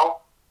Digby in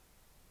goal,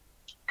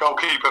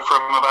 goalkeeper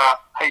from about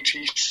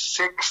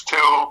 86 till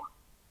I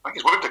think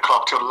he's with the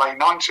club till the late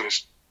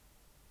 90s,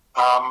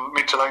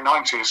 mid to late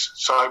 90s.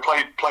 So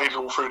played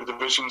all through the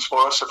divisions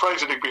for us. So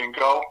Fraser Digby in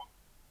goal.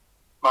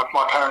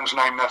 My parents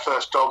named their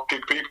first dog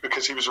Digby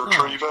because he was a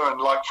retriever, and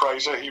like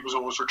Fraser, he was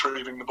always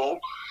retrieving the ball.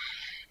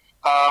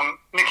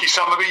 Nicky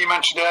Summerby, you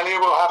mentioned earlier,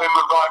 we'll have him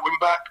at right wing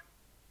back.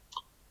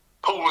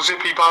 Paul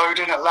Zippy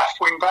Bowden at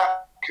left wing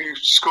back, who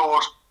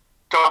scored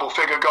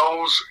double-figure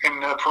goals in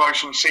the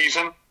promotion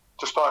season,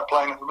 despite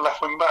playing at the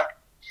left wing back.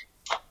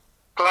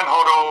 Glenn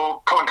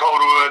Hoddle, Colin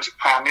Calderwood,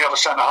 and the other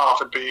centre-half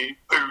would be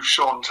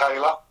Sean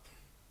Taylor,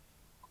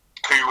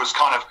 who was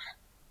kind of,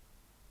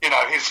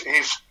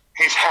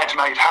 his head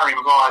made Harry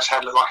Maguire's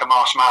head look like a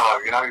marshmallow.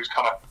 He was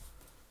kind of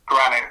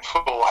granite,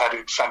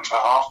 four-headed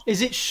centre-half.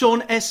 Is it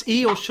Sean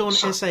S.E. or Sean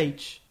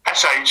S.H.?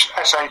 S.H.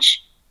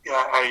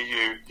 Yeah,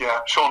 A.U.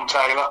 Yeah, Sean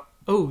Taylor.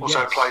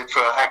 Also played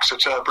for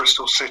Exeter,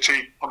 Bristol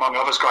City, among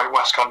others. Great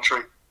West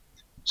Country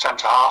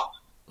centre-half.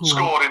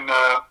 Scored in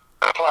the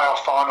playoff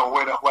final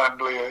win at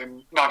Wembley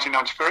in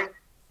 1993.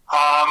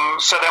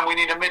 So then we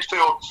need a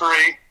midfield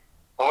three.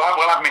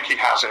 We'll have Mickey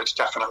Hazard,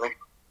 definitely.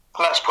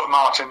 Let's put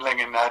Martin Ling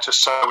in there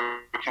just so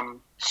we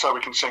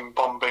can sing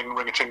Bom Bing,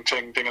 Ring a Ting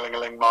Ting, Ding a Ling a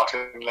Ling,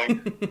 Martin Ling.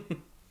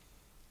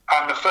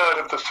 And the third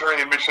of the three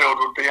in midfield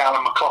would be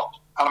Alan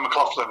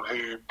McLaughlin,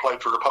 who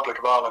played for Republic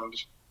of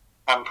Ireland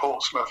and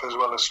Portsmouth as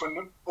well as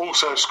Swindon.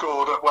 Also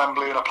scored at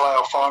Wembley in a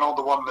playoff final,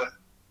 the one that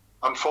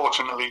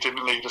unfortunately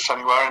didn't lead us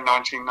anywhere in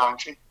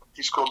 1990.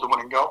 He scored the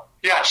winning goal.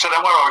 Yeah, so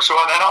then where are we? So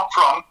then up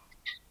front,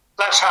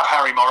 let's have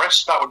Harry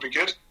Morris. That would be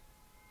good.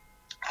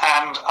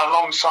 And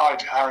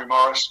alongside Harry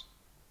Morris,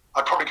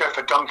 I'd probably go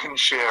for Duncan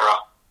Shearer,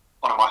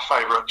 one of my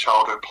favourite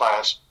childhood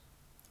players.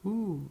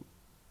 Ooh.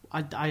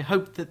 I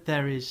hope that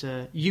there is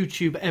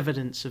YouTube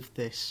evidence of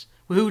this.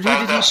 Who did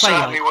he play like?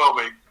 Certainly will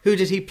be. Who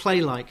did he play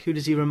like? Who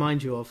does he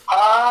remind you of?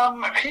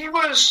 Duncan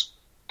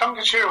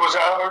Shearer was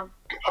a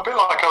bit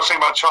like I was saying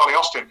about Charlie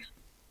Austin.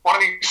 One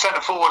of these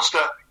centre forwards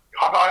that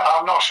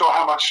I'm not sure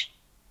how much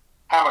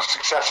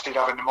success he'd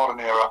have in the modern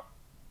era.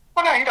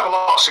 Well, no, he'd have a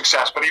lot of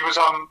success, but he was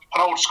an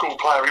old school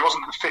player. He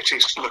wasn't the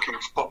fittest looking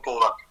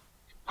footballer,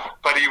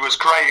 but he was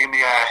great in the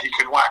air. He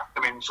could whack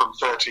them in from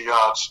 30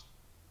 yards.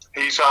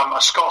 He's a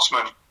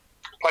Scotsman,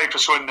 played for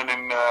Swindon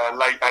in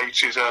late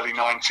 80s, early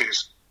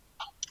 90s.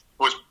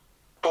 Was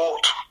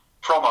bought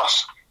from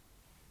us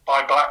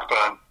by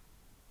Blackburn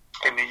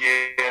in the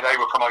year they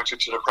were promoted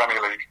to the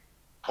Premier League,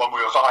 when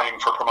we were vying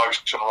for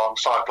promotion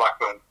alongside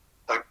Blackburn.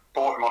 They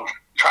bought him on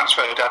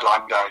transfer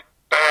deadline day.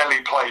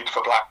 Barely played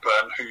for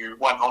Blackburn, who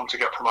went on to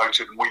get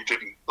promoted, and we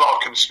didn't. A lot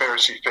of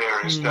conspiracy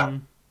theories that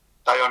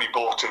they only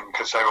bought him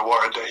because they were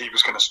worried that he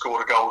was going to score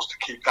the goals to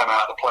keep them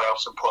out of the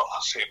playoffs and put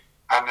us in.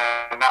 And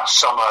then that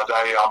summer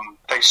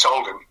they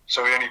sold him,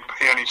 so he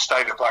only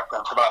stayed at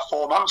Blackburn for about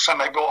 4 months, and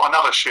they bought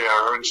another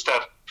Shearer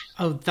instead.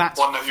 Oh, that's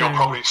one that you're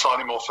probably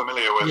slightly more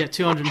familiar with. Yeah,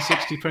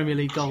 260 Premier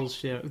League goals,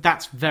 Shearer.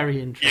 That's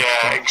very interesting.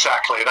 Yeah,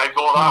 exactly. They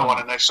bought that one,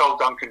 and they sold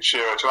Duncan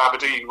Shearer to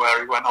Aberdeen,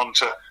 where he went on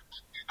to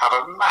have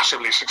a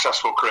massively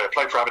successful career.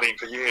 Played for Aberdeen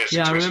for years.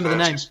 Yeah, I remember the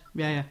name.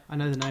 Yeah, I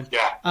know the name.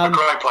 Yeah, a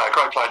great player,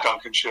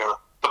 Duncan Shearer.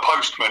 The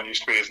Postman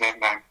used to be his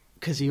nickname.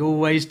 Because he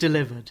always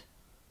delivered.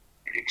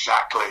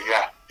 Exactly,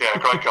 yeah,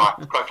 great guy,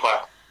 great player.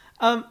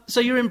 So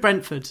you're in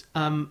Brentford.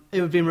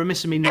 It would be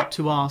remiss of me not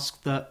to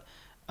ask that.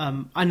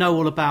 I know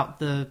all about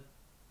the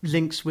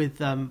links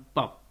with.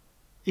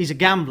 He's a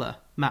gambler,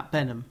 Matt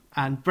Benham,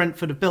 and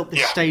Brentford have built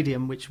this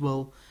stadium, which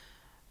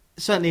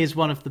certainly is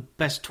one of the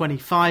best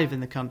 25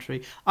 in the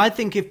country. I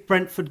think if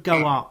Brentford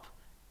go up,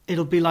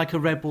 it'll be like a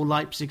Red Bull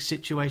Leipzig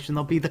situation.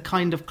 They'll be the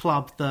kind of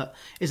club that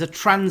is a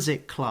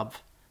transit club.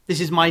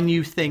 This is my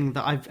new thing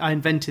that I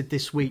invented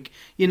this week.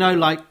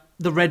 Like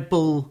the Red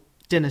Bull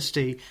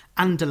dynasty,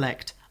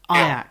 Anderlecht,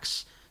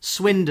 Ajax,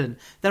 Swindon.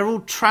 They're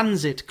all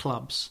transit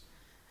clubs.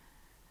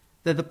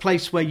 They're the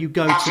place where you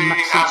go as in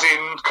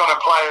kind of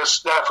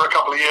players there for a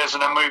couple of years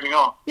and then moving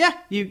on. Yeah,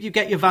 you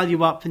get your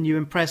value up and you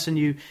impress and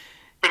you...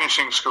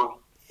 Finishing school.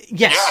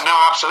 Yes. Yeah,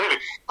 no, absolutely.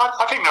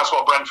 I think that's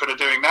what Brentford are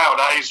doing now.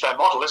 That is their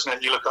model, isn't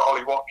it? You look at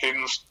Ollie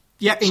Watkins,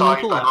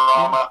 England called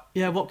up.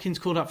 Yeah, Watkins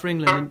called up for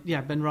England.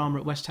 And, Ben Rama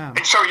at West Ham.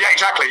 So, yeah,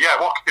 exactly. Yeah,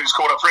 Watkins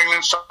called up for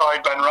England,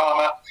 side Ben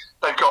Rama.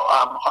 They've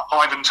got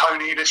Ivan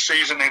Toney this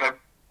season. They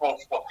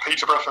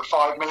Peterborough for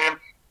 $5 million.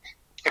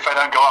 If they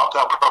don't go up,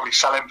 they'll probably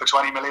sell him for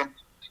 $20 million.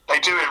 They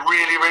do it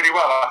really, really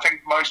well. I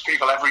think most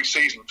people every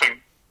season think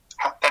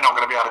they're not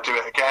going to be able to do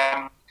it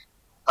again.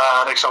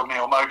 They sold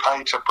Neil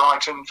Mopay to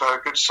Brighton for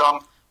a good sum.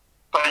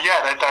 But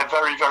yeah, they're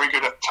very, very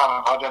good at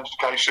talent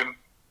identification.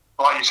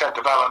 Like you said,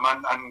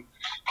 development, and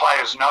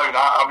players know that.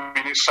 I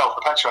mean, it's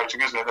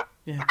self-perpetuating, isn't it?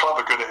 The club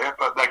are good at it,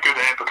 but they're good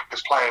at it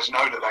because players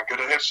know that they're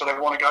good at it, so they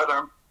want to go there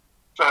and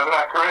further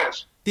their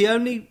careers. The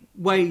only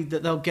way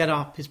that they'll get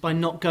up is by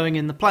not going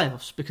in the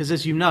playoffs, because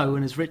as you know,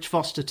 and as Rich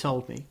Foster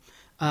told me,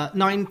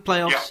 9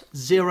 playoffs,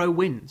 0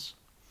 wins.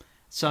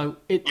 So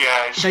they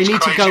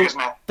need to go.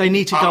 They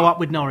need to go up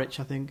with Norwich,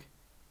 I think.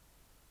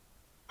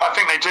 I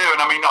think they do,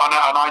 and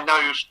I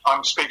know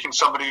I'm speaking to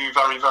somebody who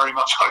very, very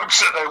much hopes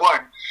that they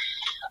won't.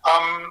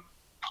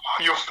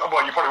 You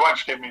probably won't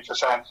forgive me for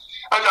saying.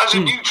 As a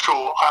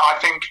neutral, I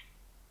think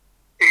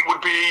it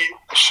would be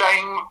a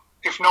shame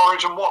if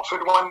Norwich and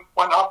Watford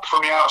went up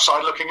from the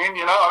outside looking in.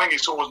 I think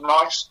it's always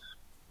nice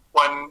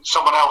when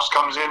someone else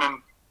comes in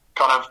and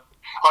kind of.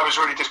 I was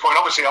really disappointed.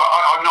 Obviously,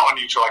 I'm not a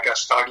neutral. I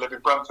guess I live in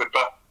Brentford,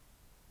 but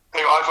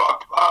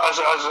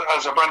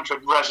as a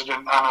Brentford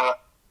resident and a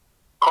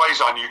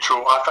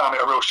quasi-neutral, I found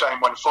it a real shame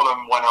when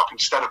Fulham went up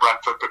instead of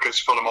Brentford, because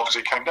Fulham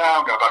obviously came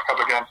down, go back up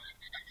again,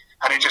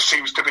 and it just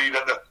seems to be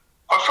that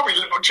I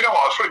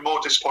was probably more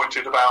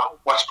disappointed about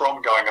West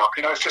Brom going up.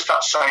 It's just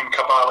that same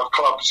cabal of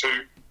clubs who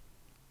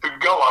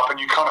go up and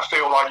you kind of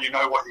feel like you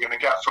know what you're going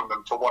to get from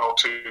them for 1 or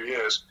 2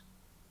 years.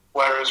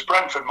 Whereas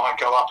Brentford might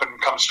go up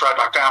and come straight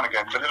back down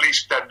again, but at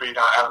least there'd be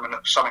that element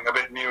of something a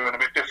bit new and a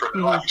bit different.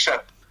 And like you said,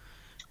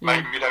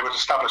 maybe they would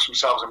establish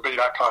themselves and be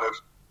that kind of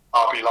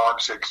RB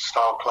Leipzig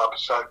style club.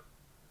 So,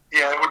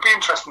 yeah, it would be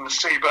interesting to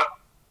see, but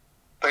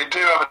they do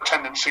have a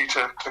tendency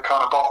to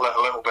kind of bottle it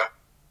a little bit.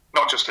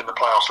 Not just in the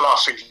playoffs.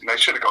 Last season, they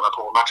should have got up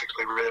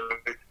automatically, really.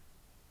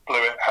 Blew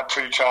it, had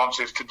 2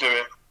 chances to do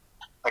it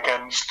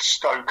against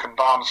Stoke and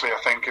Barnsley, I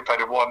think. If they'd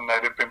have won,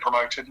 they'd have been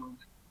promoted. And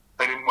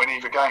they didn't win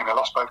either game. They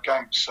lost both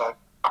games. So,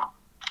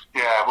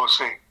 yeah, we'll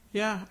see.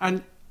 Yeah,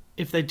 and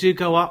if they do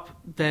go up,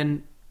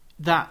 then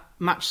that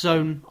match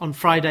zone on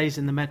Fridays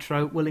in the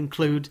Metro will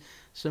include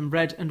some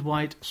red and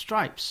white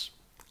stripes.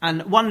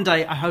 And one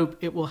day, I hope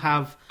it will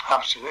have...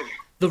 Absolutely.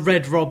 The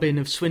Red Robin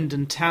of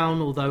Swindon Town,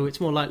 although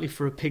it's more likely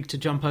for a pig to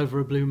jump over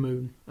a blue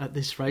moon at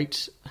this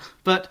rate.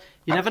 But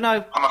you never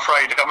know. I'm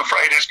afraid it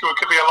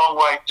could be a long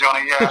way,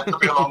 Johnny. Yeah, it could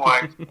be a long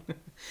way.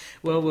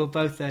 Well, we're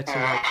both there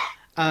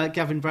too.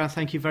 Gavin Brown,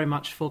 thank you very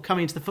much for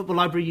coming to the Football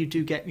Library. You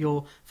do get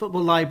your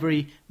Football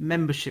Library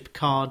membership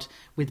card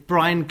with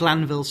Brian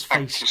Glanville's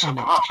face on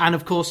it. And,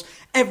 of course,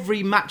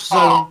 every match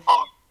zone...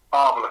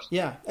 Marvellous.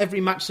 Yeah,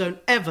 every match zone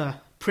ever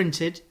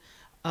printed...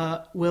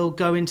 will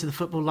go into the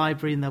Football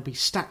Library and they'll be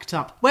stacked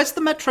up. Where's the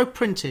Metro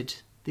printed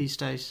these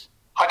days?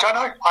 I don't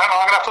know. I'm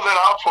going to have to look that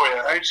up for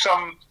you.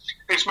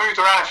 It's moved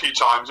around a few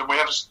times, and we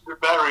have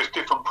various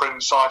different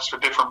print sites for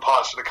different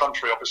parts of the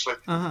country, obviously.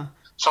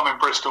 Some in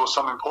Bristol,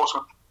 some in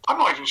Portsmouth. I'm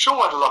not even sure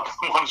where the London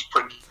one's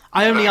printed.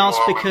 I only ask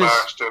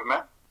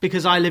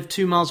because I live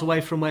 2 miles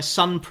away from where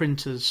Sun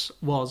Printers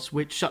was,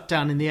 which shut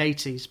down in the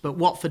 80s, but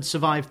Watford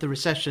survived the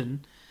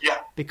recession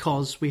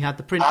because we had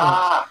the print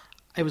on it.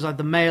 It was either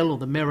the Mail or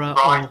the Mirror.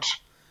 Right.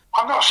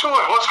 I'm not sure.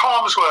 It was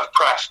Harmsworth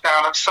Press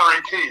down at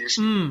Surrey Quays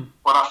when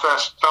I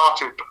first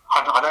started.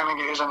 I don't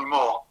think it is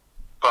anymore,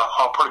 but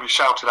I'll probably be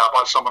shouted at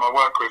by someone I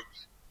work with.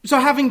 So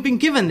having been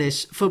given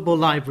this Football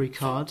Library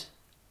card,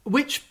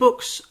 which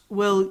books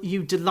will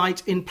you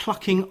delight in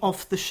plucking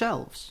off the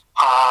shelves?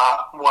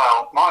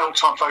 Well, my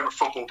all-time favourite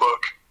football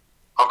book,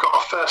 I've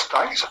got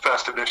it's a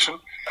first edition,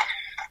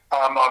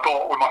 I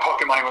bought with my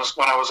pocket money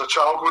when I was a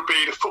child, would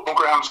be The Football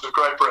Grounds of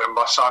Great Britain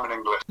by Simon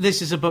English.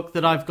 This is a book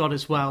that I've got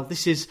as well.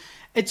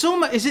 It's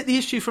almost, is it the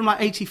issue from like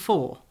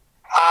 84?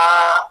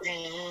 I've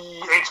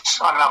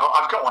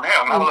got one here.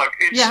 Have a look.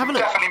 It's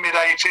definitely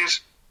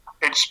mid-80s.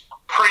 It's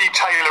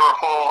pre-Taylor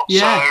Report.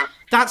 Yeah, so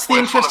that's the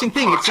interesting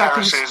thing.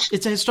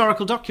 It's a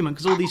historical document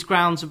because all these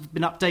grounds have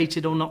been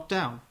updated or knocked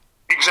down.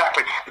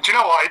 Exactly. Do you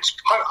know what?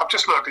 I've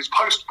just looked. It's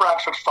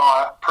post-Bradford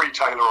Fire,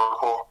 pre-Taylor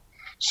Report.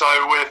 So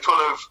we're full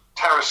of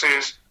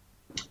terraces,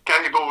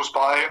 Gables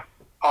by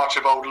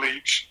Archibald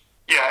Leach.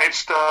 Yeah,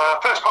 it's the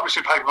first published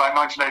in paperback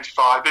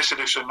 1985, this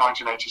edition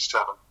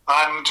 1987.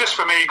 And just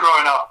for me,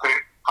 growing up,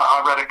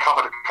 I read it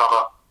cover to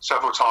cover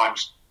several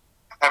times.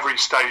 Every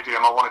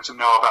stadium, I wanted to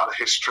know about the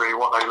history,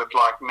 what they look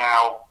like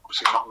now,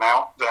 obviously not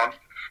now, then.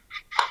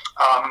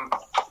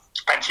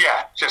 And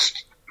yeah,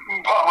 just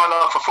part of my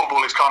love for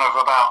football is kind of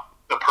about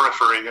the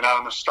periphery,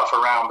 and the stuff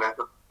around it,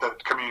 the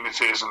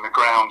communities and the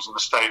grounds and the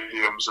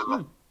stadiums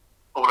and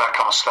all that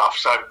kind of stuff.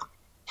 So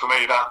for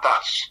me,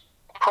 that's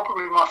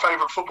probably my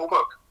favourite football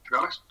book, to be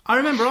honest. I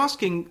remember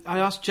I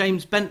asked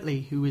James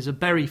Bentley, who is a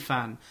Bury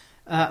fan,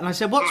 and I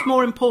said, what's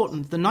more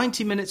important, the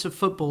 90 minutes of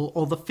football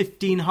or the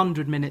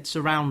 1,500 minutes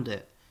around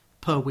it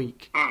per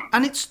week?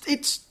 And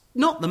it's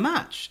not the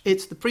match.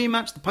 It's the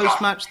pre-match, the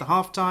post-match, the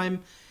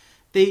half-time.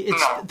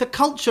 The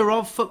culture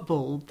of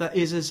football that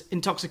is as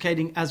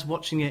intoxicating as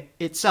watching it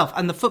itself.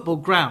 And the football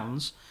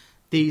grounds,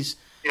 these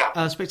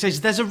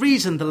spectators. There's a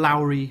reason the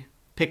Lowry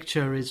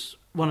picture is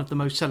one of the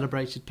most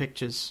celebrated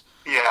pictures.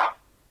 Yeah.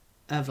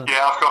 ever.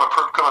 Yeah, I've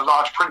got a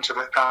large print of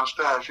it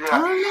downstairs. Yeah,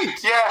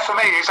 Yeah, for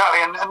me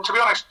exactly. And to be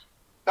honest,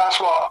 that's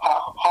what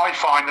I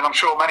find, and I'm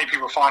sure many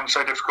people find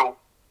so difficult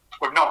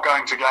with not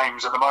going to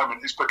games at the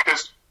moment, is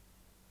because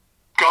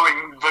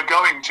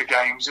going to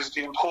games is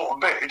the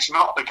important bit. It's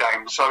not the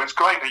game. So it's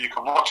great that you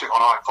can watch it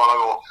on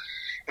iFollow, or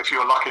if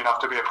you're lucky enough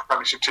to be a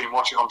Premiership team,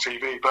 watch it on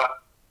TV. But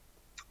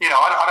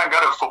I don't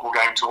go to a football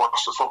game to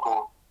watch the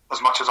football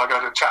as much as I go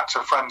to chat to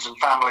friends and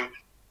family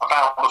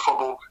about the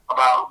football,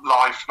 about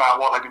life, about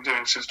what they've been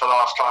doing since the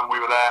last time we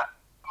were there.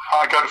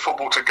 I go to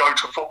football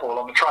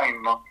on the train,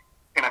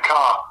 in a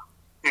car,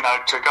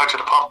 to go to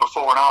the pub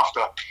before and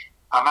after.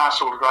 And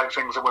that's all the great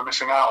things that we're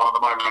missing out on at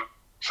the moment.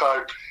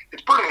 So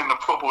it's brilliant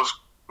that football's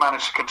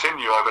managed to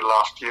continue over the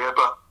last year,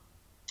 but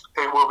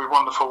it will be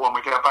wonderful when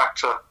we get back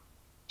to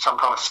some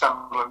kind of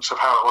semblance of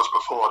how it was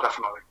before,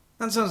 definitely.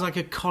 That sounds like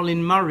a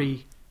Colin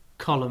Murray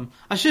column.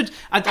 I was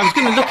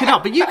going to look it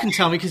up, but you can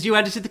tell me because you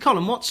edited the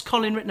column. What's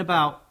Colin written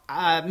about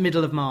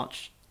middle of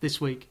March this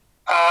week?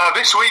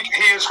 This week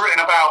he has written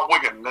about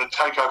Wigan, the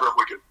takeover at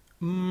Wigan.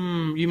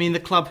 You mean the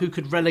club who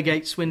could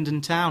relegate Swindon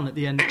Town at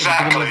the end?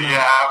 Exactly,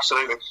 yeah,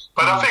 absolutely.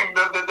 But I think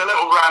the little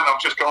rant I've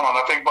just gone on,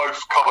 I think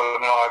both Colin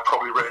and I have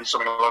probably written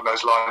something along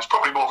those lines,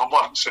 probably more than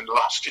once in the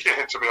last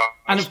year, to be honest.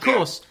 And of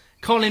course,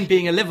 Colin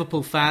being a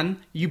Liverpool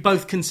fan, you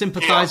both can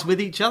sympathise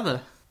with each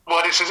other.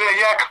 Well, this is it,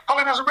 yeah.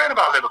 Colin hasn't written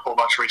about Liverpool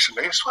much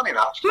recently. It's funny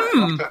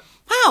that.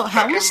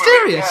 How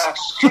mysterious.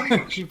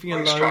 Yeah, keeping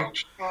it low.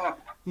 Strange.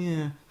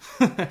 Yeah.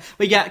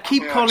 But yeah,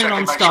 keep Colin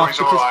on staff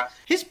because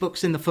his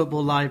book's in the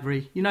football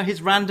library. You know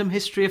his random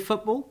history of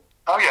football?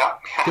 Oh, yeah.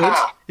 Good.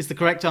 Is the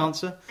correct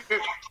answer.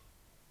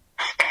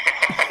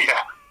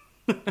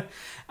 Yeah.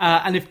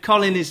 And if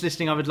Colin is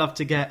listening, I would love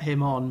to get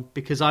him on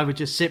because I would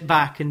just sit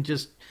back and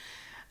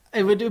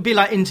it would be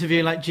like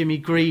interviewing like Jimmy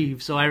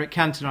Greaves or Eric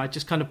Cantona. I'd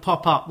just kind of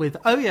pop up with,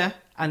 oh yeah,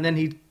 and then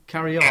he'd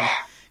carry on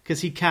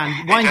because he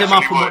can wind him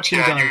up and watch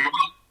him go.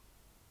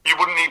 You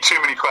wouldn't need too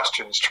many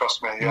questions,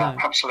 trust me. Yeah, No.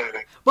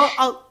 Absolutely.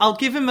 Well, I'll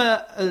give him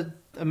a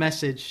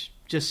message.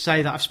 Just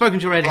say that I've spoken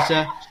to your editor.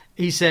 Yeah.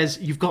 He says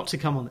you've got to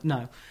come on.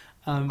 No.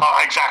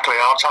 Exactly.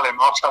 I'll tell him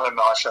that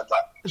I said that.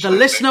 The Absolutely.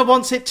 listener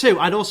wants it too.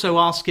 I'd also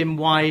ask him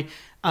why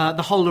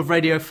the whole of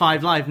Radio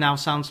 5 Live now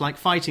sounds like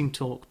fighting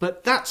talk,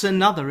 but that's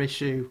another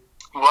issue.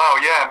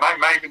 Well, yeah,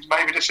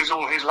 maybe this is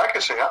all his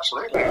legacy.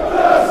 Absolutely. Just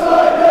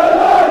like the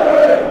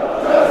library,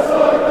 just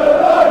like the